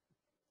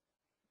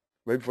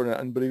 Ready for an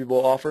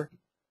unbelievable offer?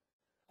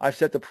 I've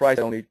set the price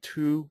at only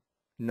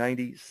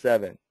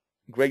 $297.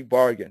 Great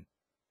bargain.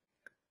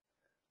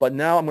 But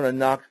now I'm going to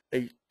knock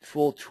a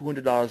full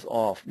 $200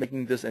 off,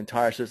 making this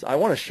entire system. I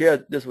want to share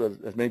this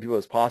with as many people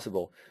as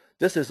possible.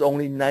 This is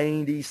only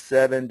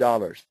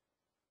 $97.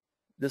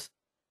 This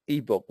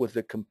ebook with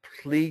the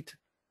complete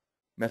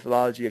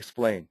methodology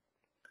explained.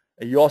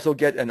 And you also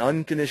get an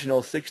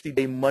unconditional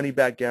 60-day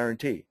money-back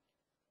guarantee.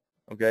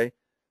 Okay?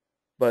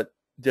 But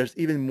there's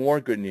even more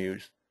good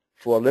news.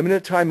 For a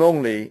limited time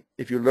only,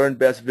 if you learn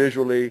best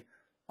visually,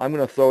 I'm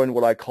going to throw in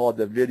what I call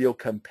the video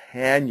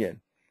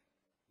companion.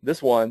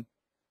 This one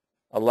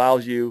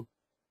allows you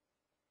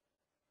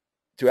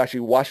to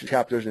actually watch the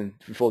chapters in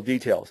full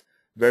details.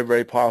 Very,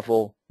 very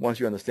powerful once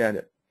you understand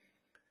it.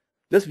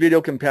 This video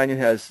companion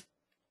has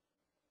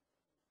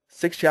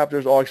 6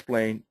 chapters all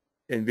explained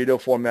in video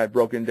format,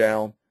 broken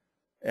down,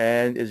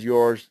 and is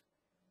yours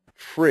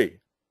free.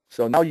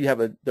 So now you have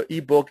the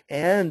ebook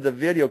and the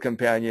video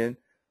companion,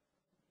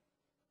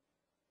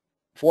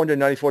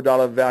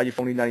 $494 value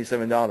for only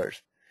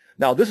 $97.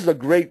 Now this is a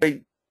great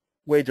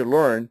way to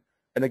learn.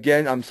 And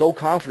again, I'm so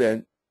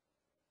confident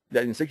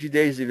that in 60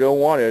 days, if you don't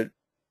want it, it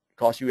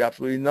costs you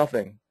absolutely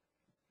nothing.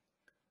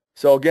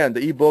 So again,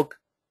 the ebook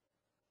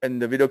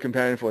and the video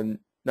companion for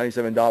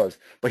 $97.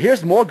 But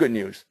here's more good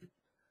news.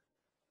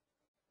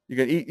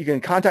 You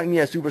can contact me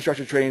at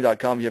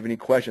superstructuretrading.com if you have any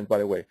questions, by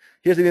the way.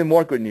 Here's even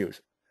more good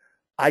news.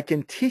 I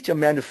can teach a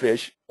man to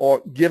fish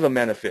or give a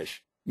man a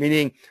fish,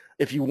 meaning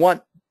if you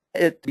want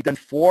it to be done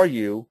for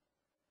you,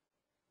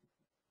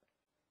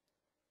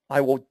 I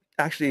will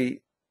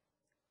actually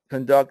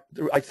conduct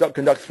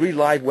 3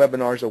 live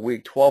webinars a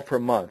week, 12 per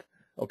month,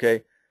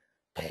 okay?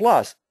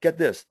 Plus, get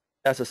this,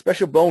 as a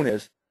special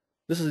bonus,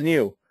 this is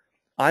new,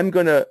 I'm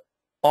going to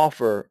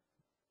offer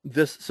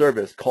this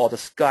service called the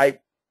Skype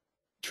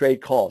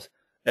trade calls.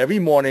 Every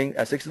morning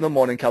at 6 in the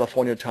morning,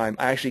 California time,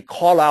 I actually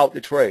call out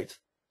the trades.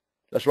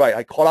 That's right,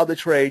 I call out the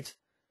trades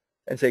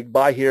and say,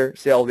 buy here,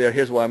 sell there,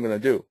 here's what I'm going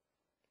to do.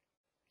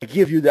 I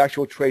give you the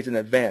actual trades in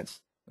advance,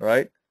 all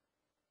right?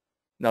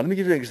 Now, let me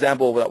give you an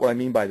example of what I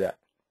mean by that.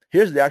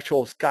 Here's the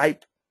actual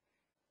Skype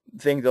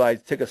thing that I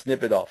take a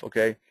snippet of,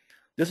 okay?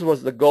 This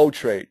was the gold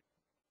trade,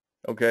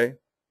 okay?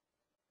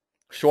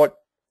 Short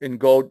in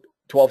gold,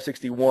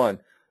 1261.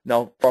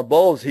 Now, for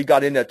bulls, he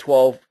got in at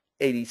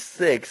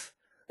 1286.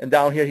 And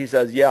down here, he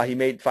says, yeah, he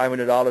made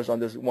 $500 on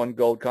this one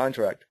gold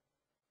contract.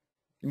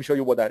 Let me show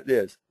you what that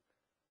is.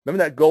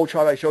 Remember that gold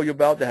chart I showed you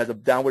about that has a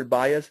downward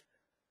bias?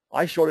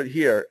 I shorted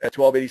here at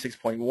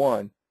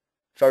 1286.1.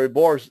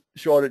 Faribor's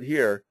shorted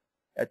here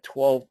at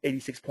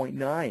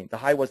 1286.9. The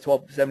high was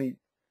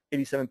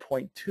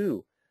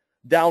 1287.2.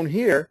 Down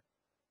here,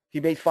 he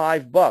made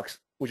 $5,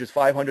 which is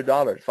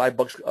 $500,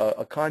 $5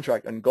 a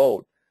contract on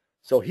gold.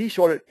 So he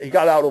shorted, he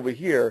got out over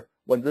here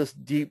when this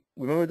deep,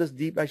 remember this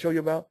deep I showed you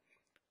about?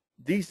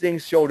 These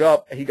things showed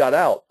up and he got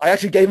out. I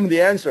actually gave him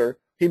the answer.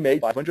 He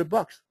made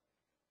 $500.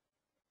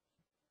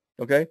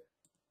 Okay?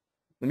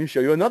 Let me show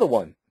you another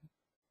one.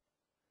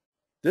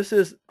 This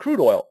is crude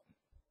oil.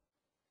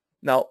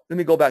 Now, let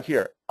me go back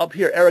here. Up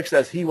here, Eric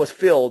says he was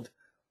filled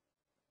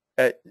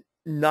at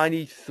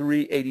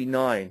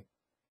 93.89.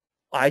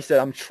 I said,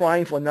 I'm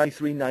trying for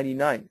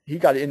 93.99. He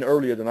got in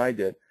earlier than I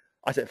did.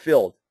 I said,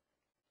 filled.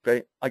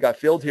 Okay, I got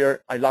filled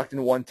here. I locked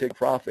in one tick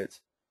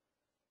profits.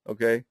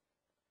 Okay.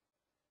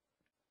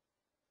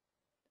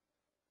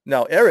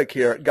 Now, Eric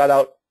here got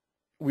out.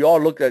 We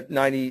all looked at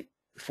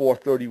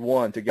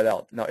 94.31 to get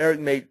out. Now, Eric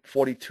made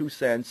 42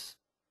 cents,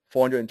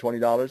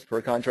 $420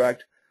 per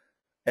contract.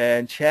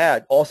 And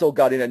Chad also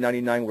got in at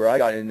 99 where I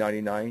got in at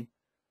 99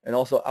 and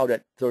also out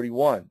at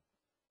 31.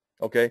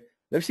 Okay,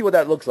 let me see what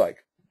that looks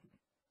like.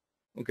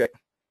 Okay,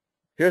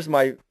 here's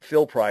my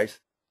fill price.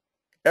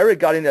 Eric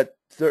got in at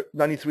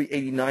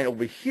 93.89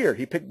 over here.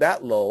 He picked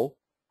that low.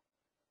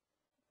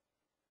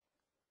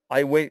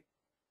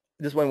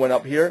 This one went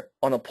up here.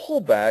 On a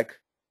pullback,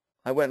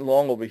 I went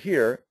long over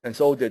here, and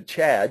so did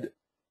Chad,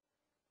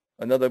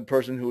 another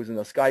person who was in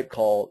a Skype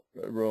call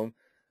room,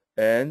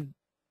 and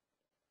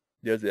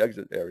there's the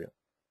exit area.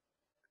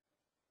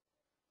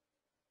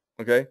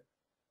 Okay,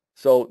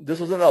 so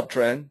this was an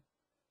uptrend.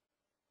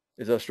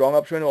 Is it a strong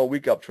uptrend or a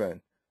weak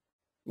uptrend?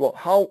 Well,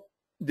 how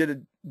did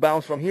it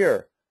bounce from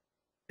here?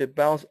 It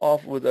bounced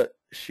off with a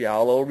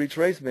shallow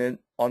retracement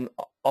off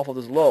of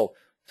this low.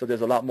 So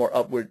there's a lot more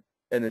upward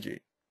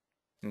energy.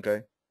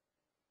 Okay.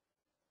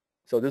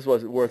 So this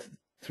was worth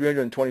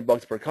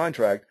 $320 per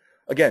contract.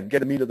 Again, get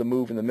the meat of the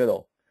move in the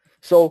middle.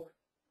 So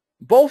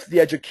both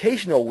the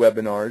educational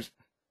webinars,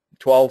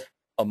 12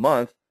 a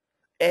month,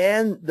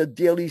 and the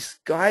daily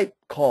Skype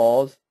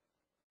calls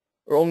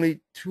are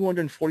only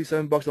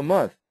 $247 a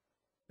month.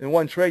 In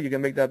one trade, you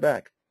can make that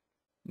back.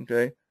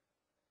 Okay.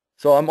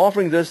 So I'm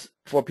offering this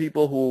for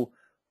people who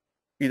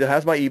either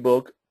has my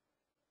ebook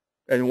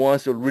and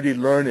wants to really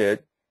learn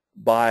it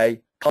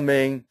by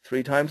coming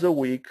 3 times a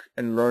week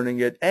and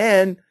learning it.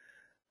 And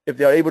if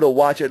they're able to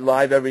watch it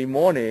live every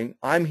morning,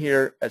 I'm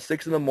here at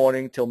 6 in the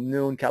morning till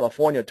noon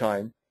California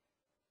time,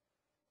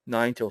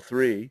 9 till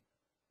 3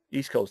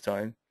 East Coast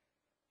time,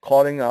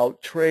 calling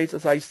out trades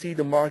as I see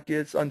the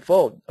markets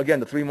unfold.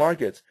 Again, the 3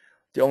 markets,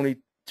 they're only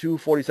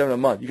 $247 a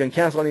month. You can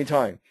cancel any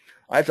time.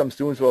 I have some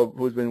students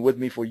who's been with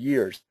me for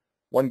years.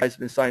 One guy's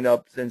been signed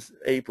up since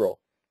April.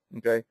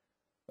 Okay,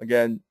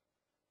 again,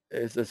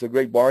 it's a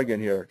great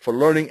bargain here for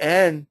learning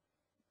and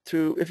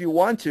to, if you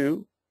want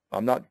to.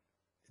 I'm not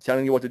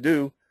telling you what to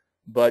do,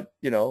 but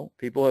you know,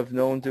 people have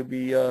known to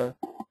be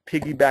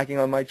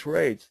piggybacking on my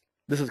trades.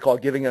 This is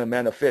called giving a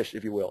man a fish,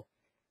 if you will.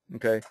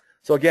 Okay,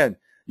 so again,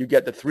 you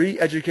get the 3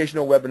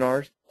 educational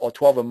webinars, or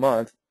 12 a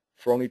month,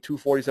 for only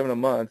 $247 a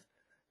month,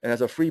 and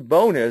as a free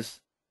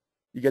bonus,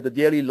 you get the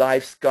daily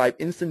live Skype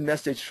instant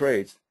message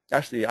trades.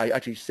 Actually, I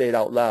actually say it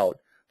out loud,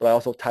 but I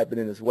also type it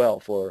in as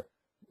well for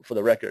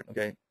the record,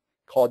 okay?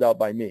 Called out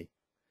by me.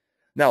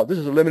 Now, this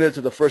is limited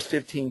to the first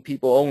 15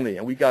 people only,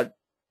 and we got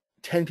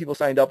 10 people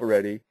signed up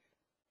already.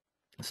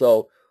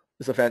 So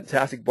it's a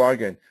fantastic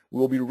bargain. We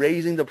will be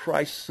raising the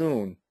price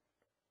soon,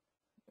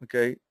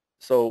 okay?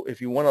 So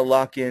if you want to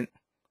lock in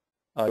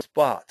a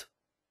spot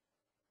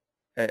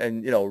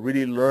and you know,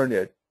 really learn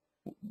it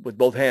with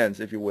both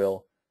hands, if you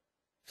will,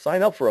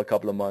 sign up for a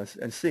couple of months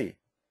and see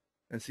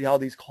how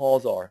these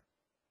calls are.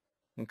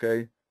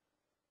 Okay,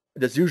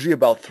 there's usually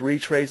about 3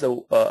 trades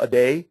a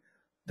day.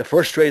 The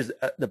first trade is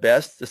the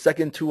best. The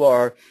second 2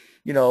 are,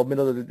 you know,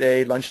 middle of the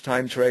day,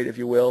 lunchtime trade, if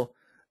you will,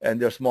 and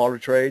they're smaller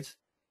trades.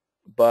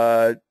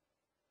 But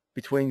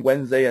between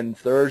Wednesday and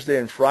Thursday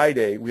and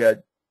Friday, we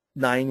had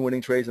 9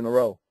 winning trades in a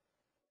row.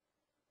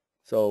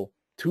 So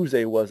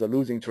Tuesday was a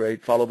losing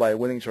trade followed by a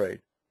winning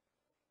trade.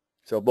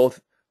 So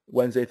both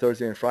Wednesday,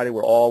 Thursday, and Friday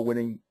were all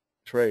winning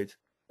trades.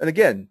 And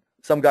again,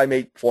 some guy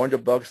made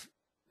 $400,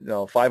 you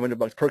know,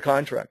 $500 per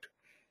contract.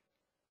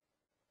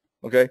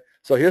 Okay,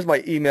 so here's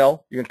my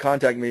email. You can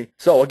contact me.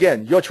 So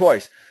again, your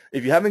choice.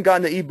 If you haven't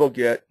gotten the ebook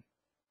yet,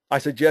 I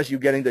suggest you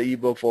getting the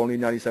ebook for only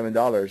 $97,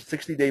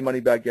 60-day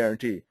money-back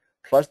guarantee,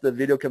 plus the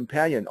video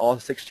companion, all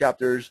 6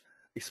 chapters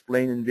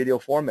explained in video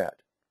format.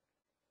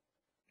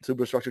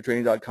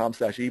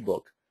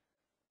 Superstructuretraining.com/ebook.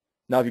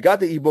 Now, if you got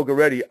the ebook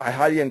already, I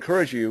highly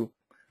encourage you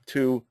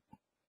to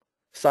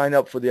sign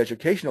up for the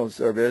educational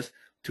service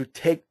to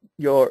take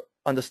your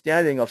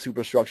understanding of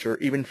superstructure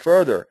even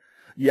further.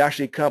 You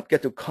actually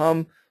get to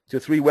come to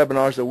 3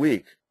 webinars a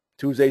week,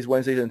 Tuesdays,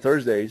 Wednesdays, and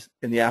Thursdays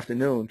in the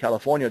afternoon,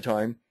 California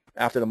time,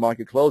 after the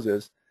market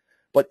closes.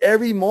 But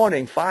every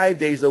morning, 5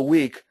 days a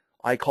week,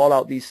 I call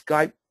out these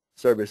Skype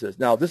services.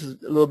 Now, this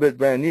is a little bit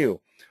brand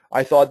new.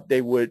 I thought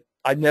they would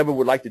I never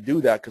would like to do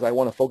that because I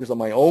want to focus on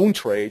my own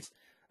trades,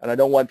 and I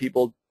don't want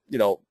people,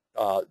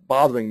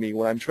 bothering me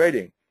when I'm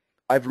trading.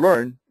 I've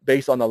learned,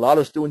 based on a lot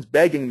of students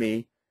begging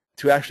me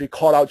to actually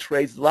call out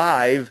trades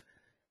live,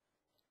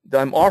 that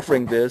I'm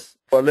offering this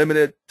for a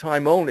limited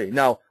time only.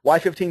 Now, why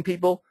 15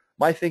 people?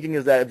 My thinking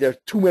is that if there's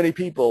too many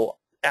people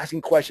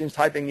asking questions,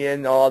 typing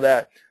in, all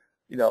that,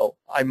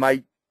 I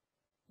might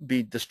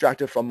be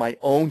distracted from my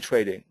own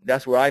trading.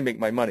 That's where I make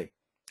my money.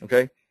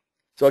 Okay?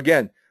 So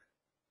again,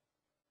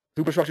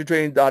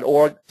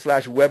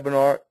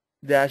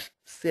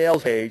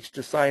 superstructuretrading.org/webinar-sales page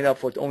to sign up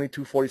for only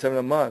 $247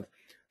 a month.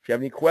 If you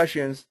have any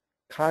questions,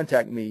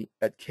 contact me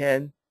at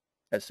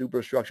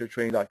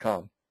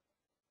ken@superstructuretrading.com.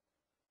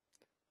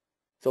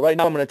 So right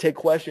now I'm going to take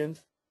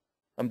questions.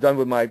 I'm done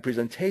with my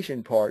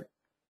presentation part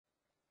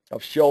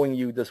of showing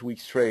you this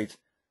week's trades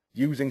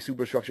using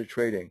superstructure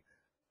trading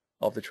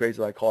of the trades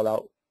that I call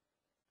out.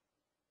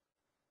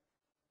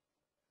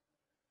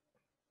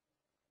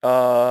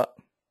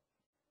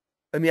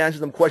 Let me answer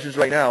some questions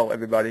right now,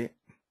 everybody.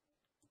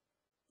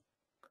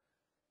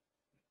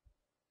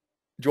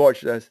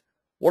 George says,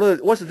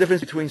 what's the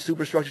difference between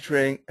superstructure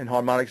trading and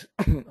harmonics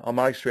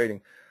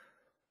trading?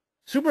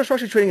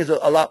 Superstructure trading is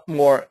a lot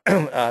more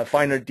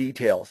finer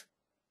details.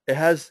 It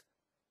has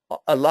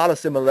a lot of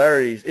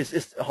similarities.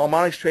 It's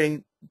harmonics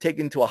trading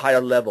taken to a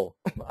higher level,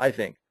 I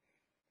think,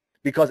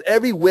 because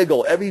every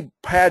wiggle, every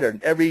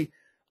pattern, every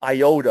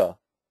iota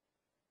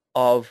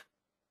of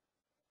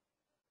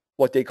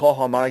what they call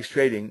harmonics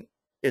trading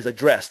is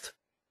addressed.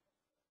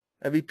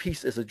 Every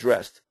piece is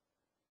addressed.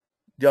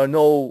 There are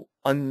no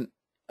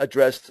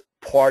unaddressed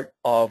part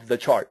of the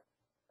chart.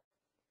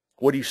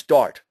 Where do you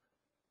start?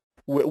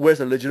 Where's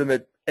a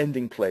legitimate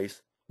ending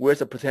place?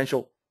 Where's a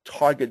potential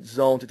target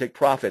zone to take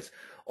profits?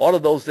 All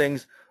of those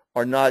things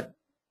are not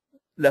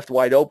left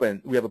wide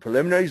open. We have a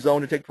preliminary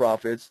zone to take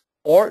profits,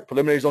 or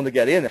preliminary zone to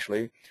get in,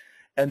 actually.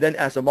 And then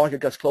as the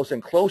market gets closer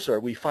and closer,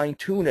 we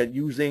fine-tune it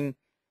using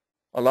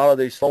a lot of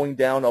the slowing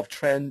down of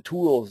trend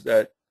tools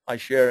that I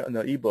share in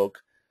the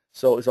ebook.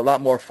 So it's a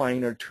lot more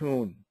finer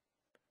tuned.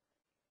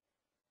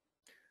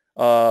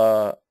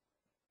 Do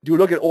you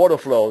look at order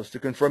flows to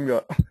confirm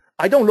your...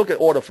 I don't look at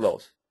order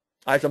flows.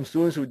 I have some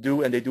students who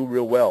do, and they do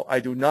real well. I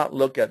do not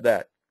look at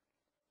that.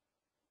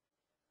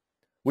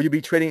 Will you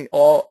be trading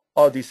all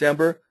of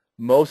December?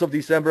 Most of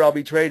December I'll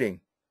be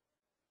trading.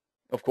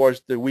 Of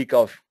course, the week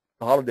of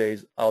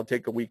holidays, I'll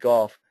take a week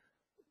off.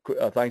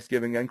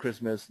 Thanksgiving and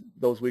Christmas,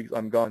 those weeks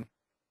I'm gone.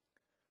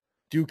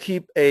 Do you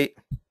keep a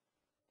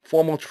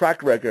formal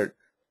track record?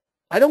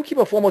 I don't keep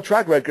a formal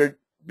track record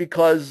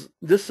because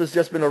this has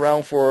just been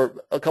around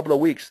for a couple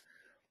of weeks.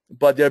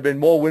 But there have been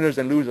more winners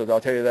than losers,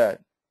 I'll tell you that.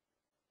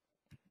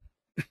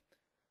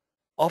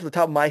 Off the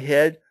top of my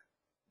head,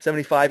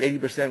 75,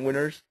 80%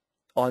 winners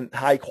on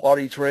high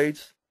quality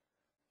trades.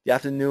 The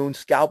afternoon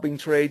scalping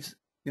trades,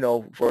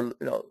 for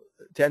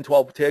 10,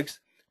 12 ticks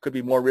could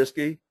be more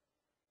risky.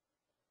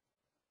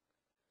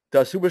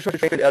 The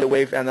superstructure trade elliott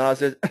wave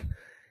analysis,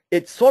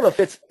 it sort of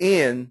fits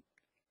in.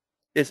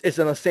 It's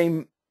in the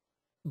same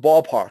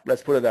ballpark,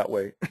 let's put it that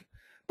way.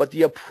 But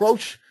the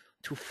approach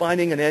to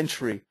finding an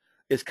entry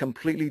is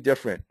completely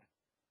different.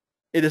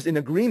 It is in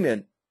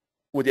agreement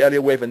with the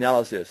Elliott wave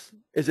analysis.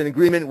 It's in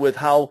agreement with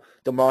how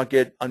the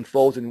market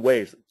unfolds in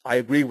waves. I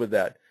agree with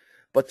that.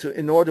 But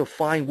in order to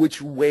find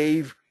which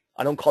wave,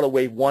 I don't call it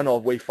wave 1 or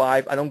wave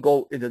 5. I don't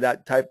go into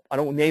that type. I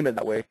don't name it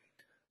that way.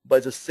 But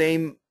it's the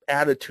same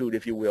attitude,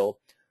 if you will.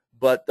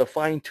 But the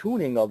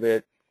fine-tuning of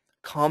it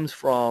comes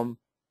from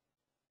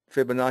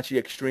Fibonacci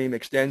extreme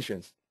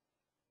extensions.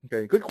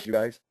 Okay, good question, you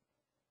guys.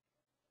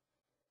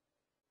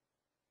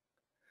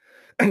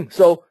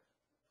 So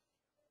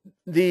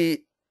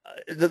the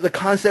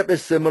concept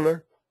is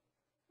similar.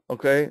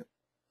 Okay,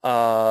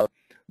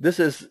 this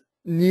is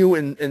new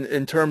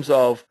in terms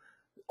of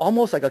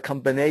almost like a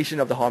combination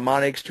of the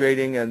harmonics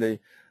trading and the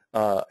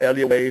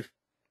Elliott wave.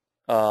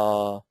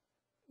 A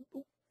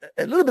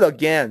little bit of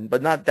GAN,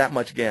 but not that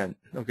much GAN.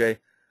 Okay,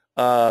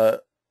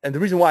 and the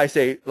reason why I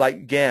say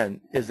like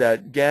GAN is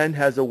that GAN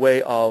has a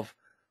way of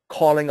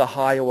calling a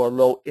high or a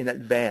low in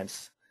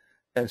advance,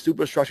 and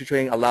superstructure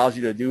trading allows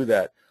you to do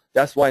that.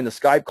 That's why in the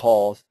Skype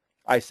calls,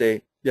 I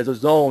say, there's a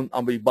zone,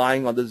 I'll be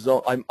buying on the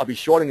zone, I'll be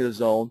shorting the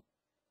zone,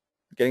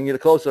 getting it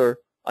closer,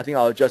 I think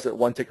I'll adjust it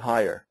one tick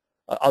higher.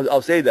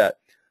 I'll say that.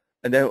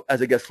 And then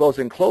as it gets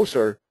closer and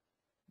closer,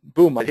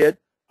 boom, I hit,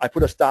 I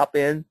put a stop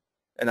in,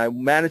 and I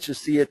manage to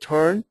see it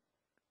turn,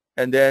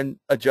 and then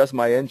adjust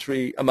my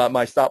entry,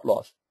 my stop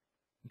loss.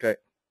 Okay.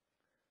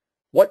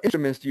 What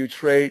instruments do you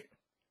trade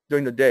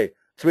during the day?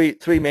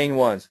 Three main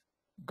ones: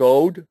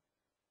 gold,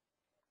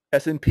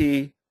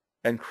 S&P,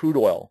 and crude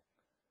oil.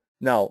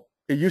 Now,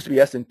 it used to be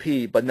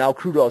S&P, but now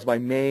crude oil is my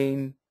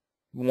main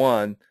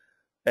one,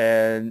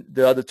 and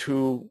the other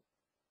two,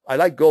 I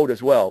like gold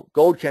as well.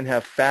 Gold can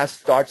have fast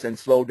starts and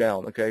slow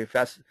down, okay,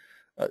 fast,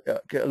 a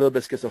little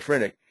bit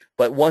schizophrenic,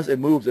 but once it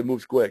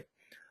moves quick.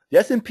 The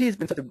S&P has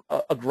been such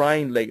a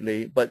grind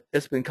lately, but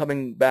it's been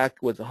coming back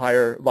with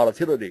higher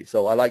volatility,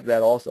 so I like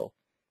that also.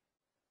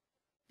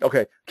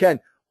 Okay, Ken,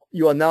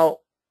 you are now,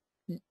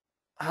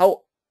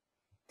 how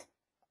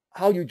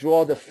you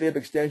draw the fib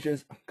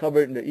extensions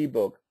covered in the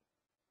ebook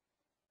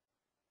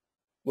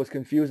was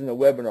confused in the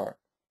webinar.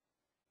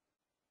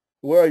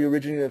 Where are you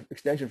originating the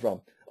extension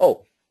from?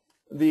 Oh,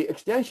 the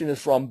extension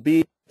is from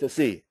B to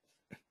C.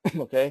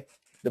 Okay,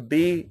 the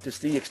B to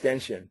C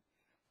extension.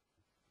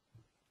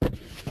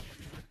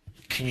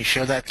 Can you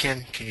show that,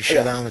 Ken? Can you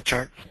show that on the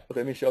chart?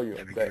 Okay, let me show you.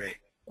 That'd be Okay. great.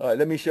 All right,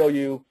 let me show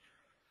you.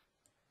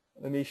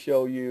 Let me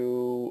show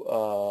you.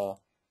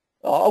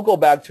 I'll go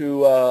back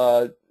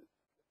to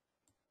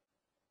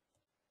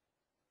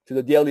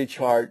the daily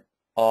chart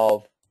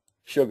of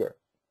sugar.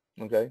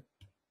 Okay.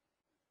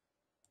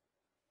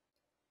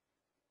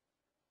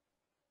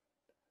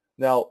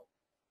 Now,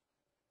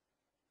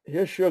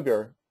 here's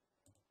sugar,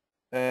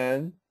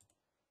 and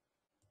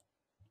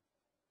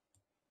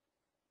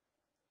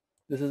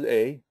this is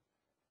A,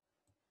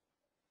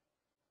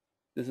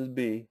 this is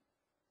B,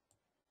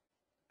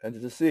 and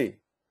this is C.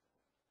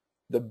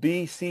 The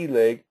BC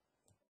leg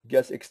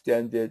gets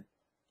extended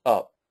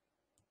up.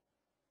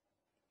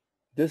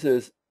 This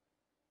is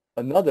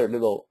another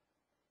little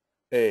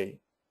A,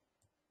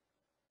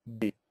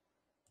 B,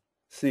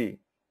 C.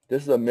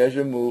 This is a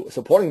measure move,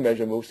 supporting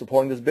measure move,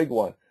 supporting this big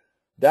one.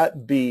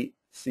 That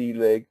BC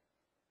leg,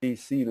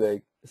 BC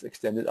leg is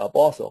extended up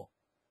also.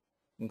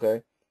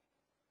 Okay.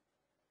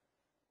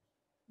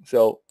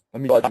 So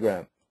let me draw a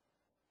diagram.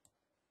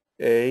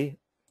 A,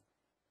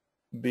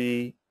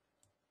 B,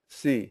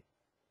 C.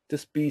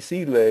 This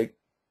BC leg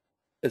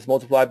is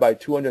multiplied by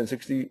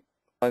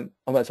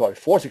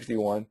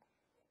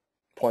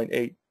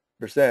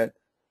 461.8%,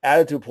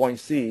 added to point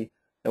C,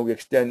 and we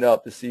extend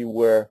up to see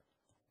where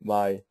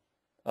my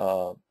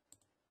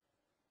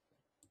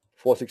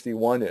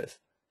 461 is.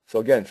 So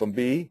again, from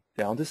B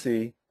down to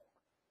C,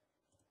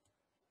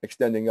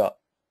 extending up.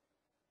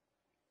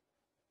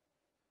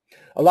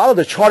 A lot of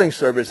the charting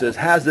services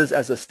has this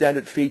as a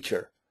standard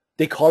feature.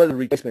 They call it a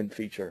retracement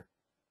feature.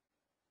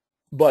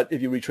 But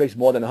if you retrace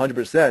more than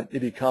 100%,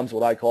 it becomes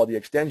what I call the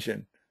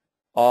extension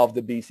of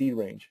the BC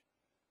range.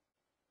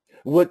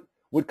 Would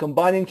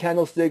combining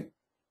candlestick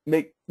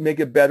make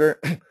it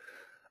better?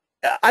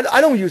 I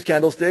don't use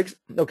candlesticks,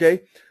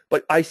 okay?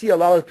 But I see a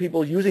lot of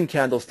people using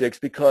candlesticks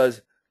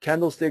because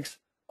candlesticks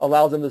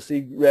allow them to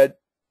see red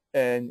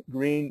and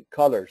green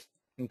colors,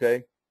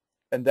 okay?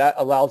 And that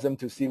allows them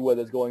to see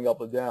whether it's going up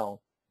or down.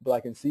 But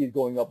I can see it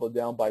going up or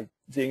down by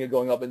seeing it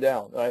going up and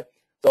down, right?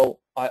 So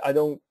I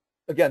don't,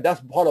 again, that's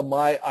part of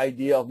my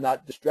idea of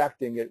not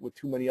distracting it with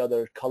too many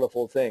other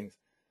colorful things.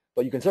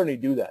 But you can certainly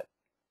do that.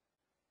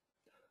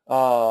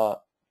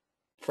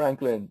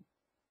 Franklin,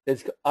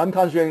 I'm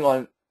concentrating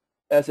on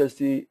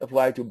SST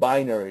applied to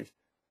binaries.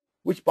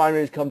 Which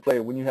binaries come to play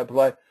when you have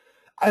applied?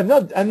 I've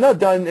not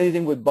done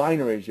anything with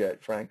binaries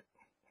yet, Frank.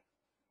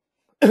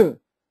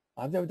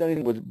 I've never done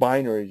anything with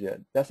binaries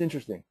yet. That's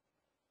interesting.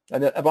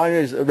 And a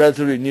binary is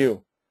relatively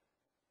new.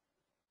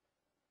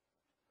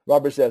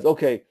 Robert says,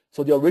 okay,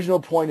 so the original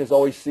point is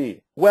always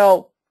C.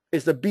 Well,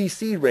 it's the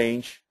BC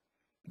range,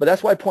 but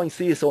that's why point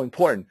C is so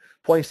important.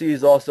 Point C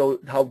is also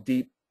how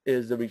deep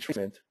is the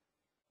retracement.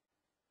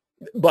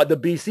 But the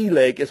BC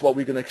leg is what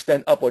we can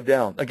extend up or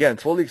down. Again,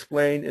 fully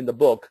explained in the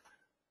book.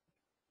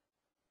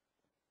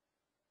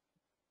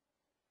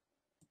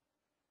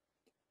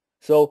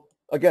 So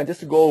again, just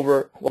to go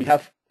over what we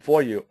have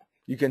for you,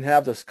 you can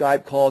have the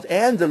Skype calls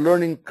and the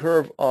learning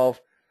curve of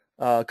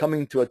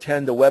coming to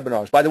attend the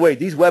webinars. By the way,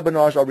 these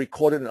webinars are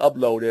recorded and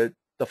uploaded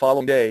the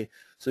following day,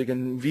 so you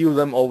can view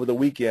them over the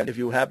weekend if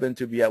you happen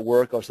to be at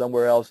work or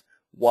somewhere else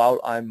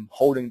while I'm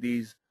holding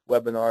these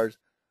webinars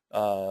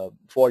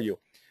for you.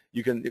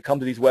 You can come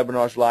to these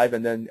webinars live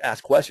and then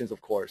ask questions,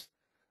 of course.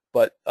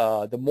 But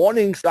the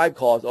morning Skype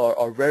calls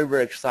are very,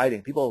 very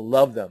exciting. People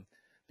love them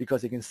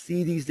because they can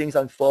see these things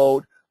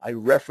unfold. I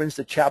reference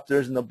the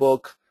chapters in the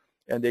book,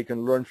 and they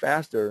can learn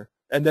faster.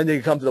 And then they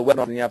can come to the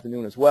webinar in the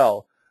afternoon as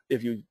well,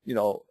 if you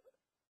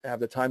have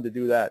the time to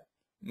do that.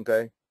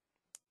 Okay.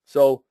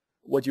 So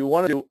what you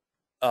want to do,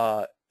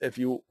 if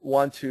you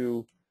want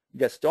to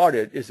get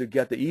started, is to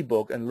get the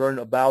ebook and learn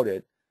about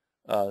it.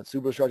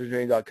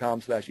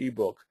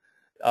 superstructuretraining.com/ebook.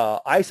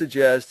 I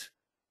suggest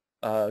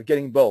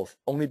getting both,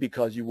 only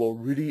because you will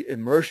really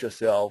immerse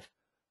yourself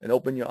and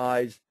open your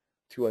eyes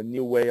to a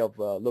new way of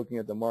looking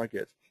at the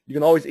markets. You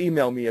can always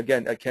email me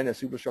again at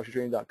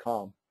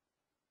ken@superstructuretraining.com.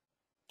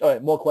 All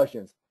right, more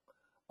questions.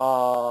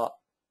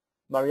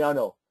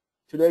 Mariano,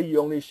 today you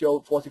only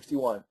showed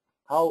 461.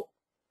 How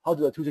did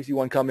the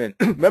 261 come in?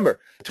 Remember,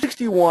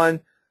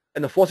 261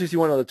 and the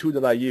 461 are the two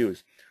that I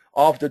use.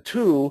 Of the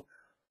two,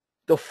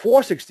 the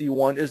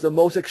 461 is the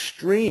most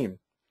extreme.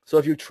 So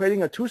if you're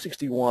trading a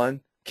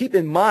 261, keep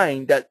in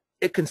mind that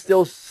it can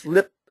still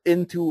slip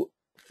into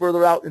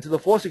further out into the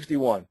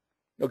 461.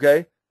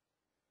 Okay?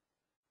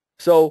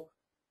 So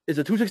is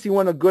the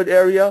 261 a good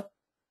area?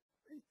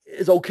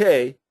 It's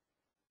okay.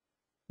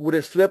 Would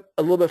it slip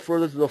a little bit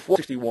further to the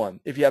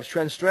 461? If you have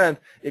strength,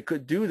 it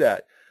could do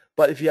that.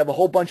 But if you have a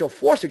whole bunch of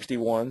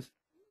 461s,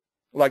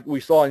 like we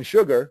saw in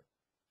sugar,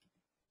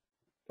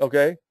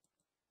 okay,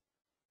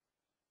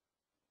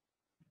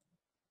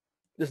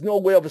 There's no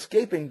way of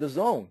escaping the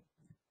zone.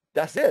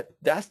 That's it.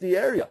 That's the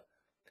area.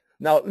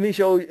 Now, let me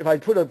show you, if I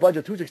put a bunch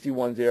of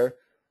 261s there,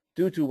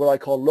 due to what I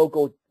call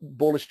local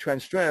bullish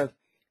trend strength,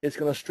 it's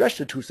going to stretch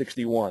to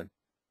 261.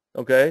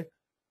 Okay?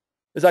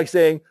 It's like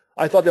saying,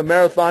 I thought the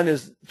marathon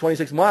is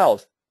 26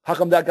 miles. How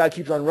come that guy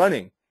keeps on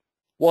running?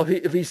 Well,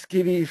 if he's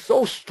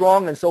so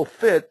strong and so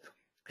fit,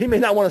 he may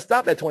not want to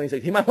stop at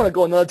 26. He might want to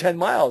go another 10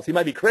 miles. He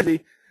might be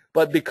crazy,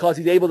 but because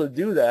he's able to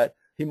do that,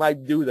 he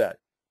might do that.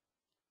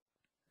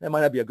 That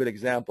might not be a good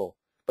example.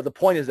 But the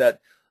point is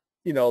that,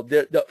 you know,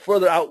 the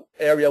further out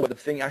area where the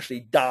thing actually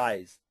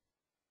dies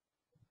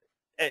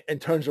and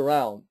turns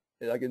around,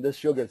 like in this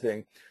sugar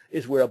thing,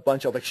 is where a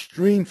bunch of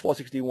extreme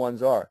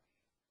 461s are.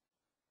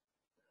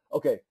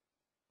 Okay.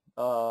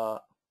 How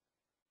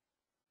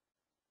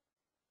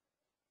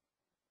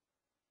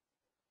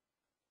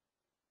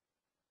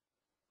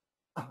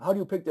do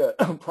you pick the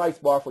price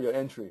bar for your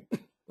entry?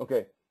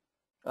 Okay.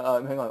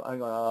 Hang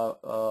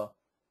on.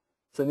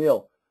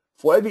 Sunil,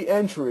 for every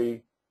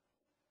entry,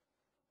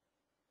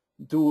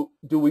 do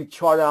we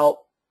chart out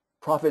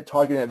profit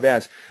target in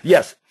advance?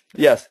 Yes.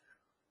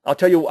 I'll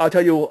tell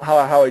you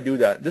how I do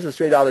that. This is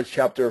straight out of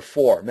chapter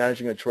 4,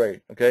 managing a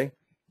trade. Okay.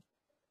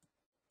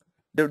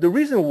 The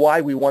reason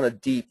why we want a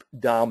deep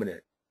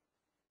dominant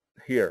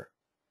here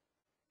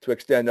to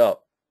extend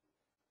up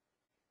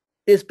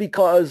is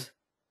because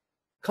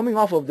coming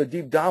off of the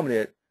deep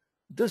dominant,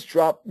 this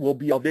drop will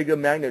be of bigger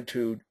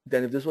magnitude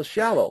than if this was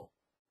shallow.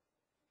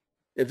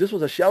 If this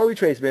was a shallow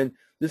retracement,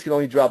 this can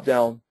only drop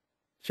down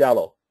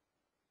shallow.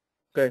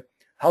 Okay,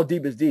 how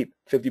deep is deep?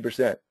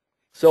 50%.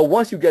 So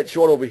once you get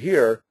short over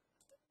here,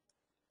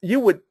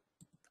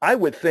 I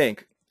would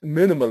think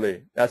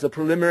minimally as a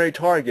preliminary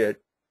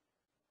target,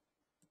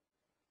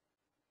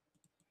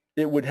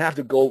 it would have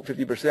to go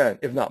 50%,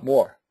 if not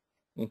more.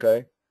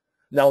 Okay.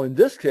 Now in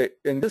this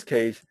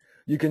case,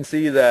 you can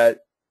see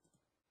that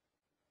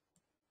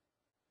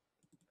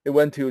it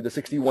went to the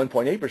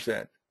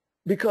 61.8%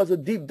 because the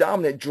deep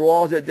dominant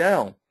draws it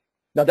down.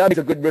 Now that makes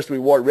a good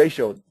risk-reward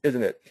ratio,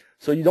 isn't it?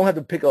 So you don't have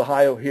to pick a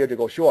high over here to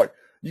go short.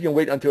 You can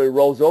wait until it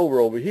rolls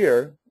over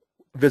here,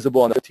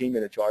 visible on the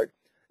 15-minute chart,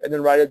 and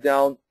then write it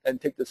down and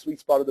take the sweet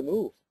spot of the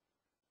move.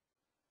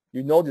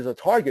 You know there's a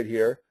target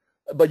here,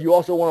 but you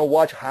also want to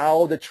watch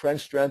how the trend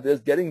strength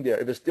is getting there.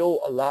 If it's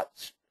still a lot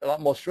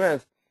more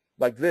strength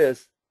like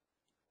this,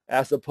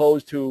 as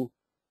opposed to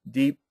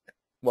deep,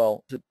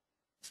 well,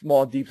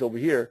 small deeps over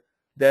here,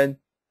 then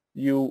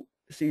you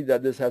see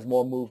that this has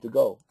more move to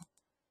go.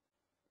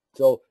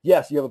 So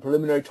yes, you have a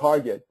preliminary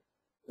target,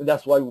 and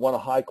that's why we want a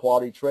high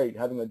quality trade,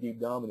 having a deep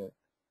dominant.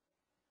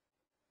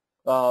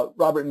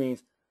 Robert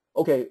means,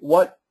 okay,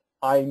 what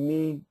I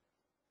mean,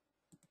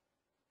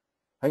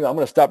 hang on, I'm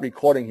going to stop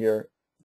recording here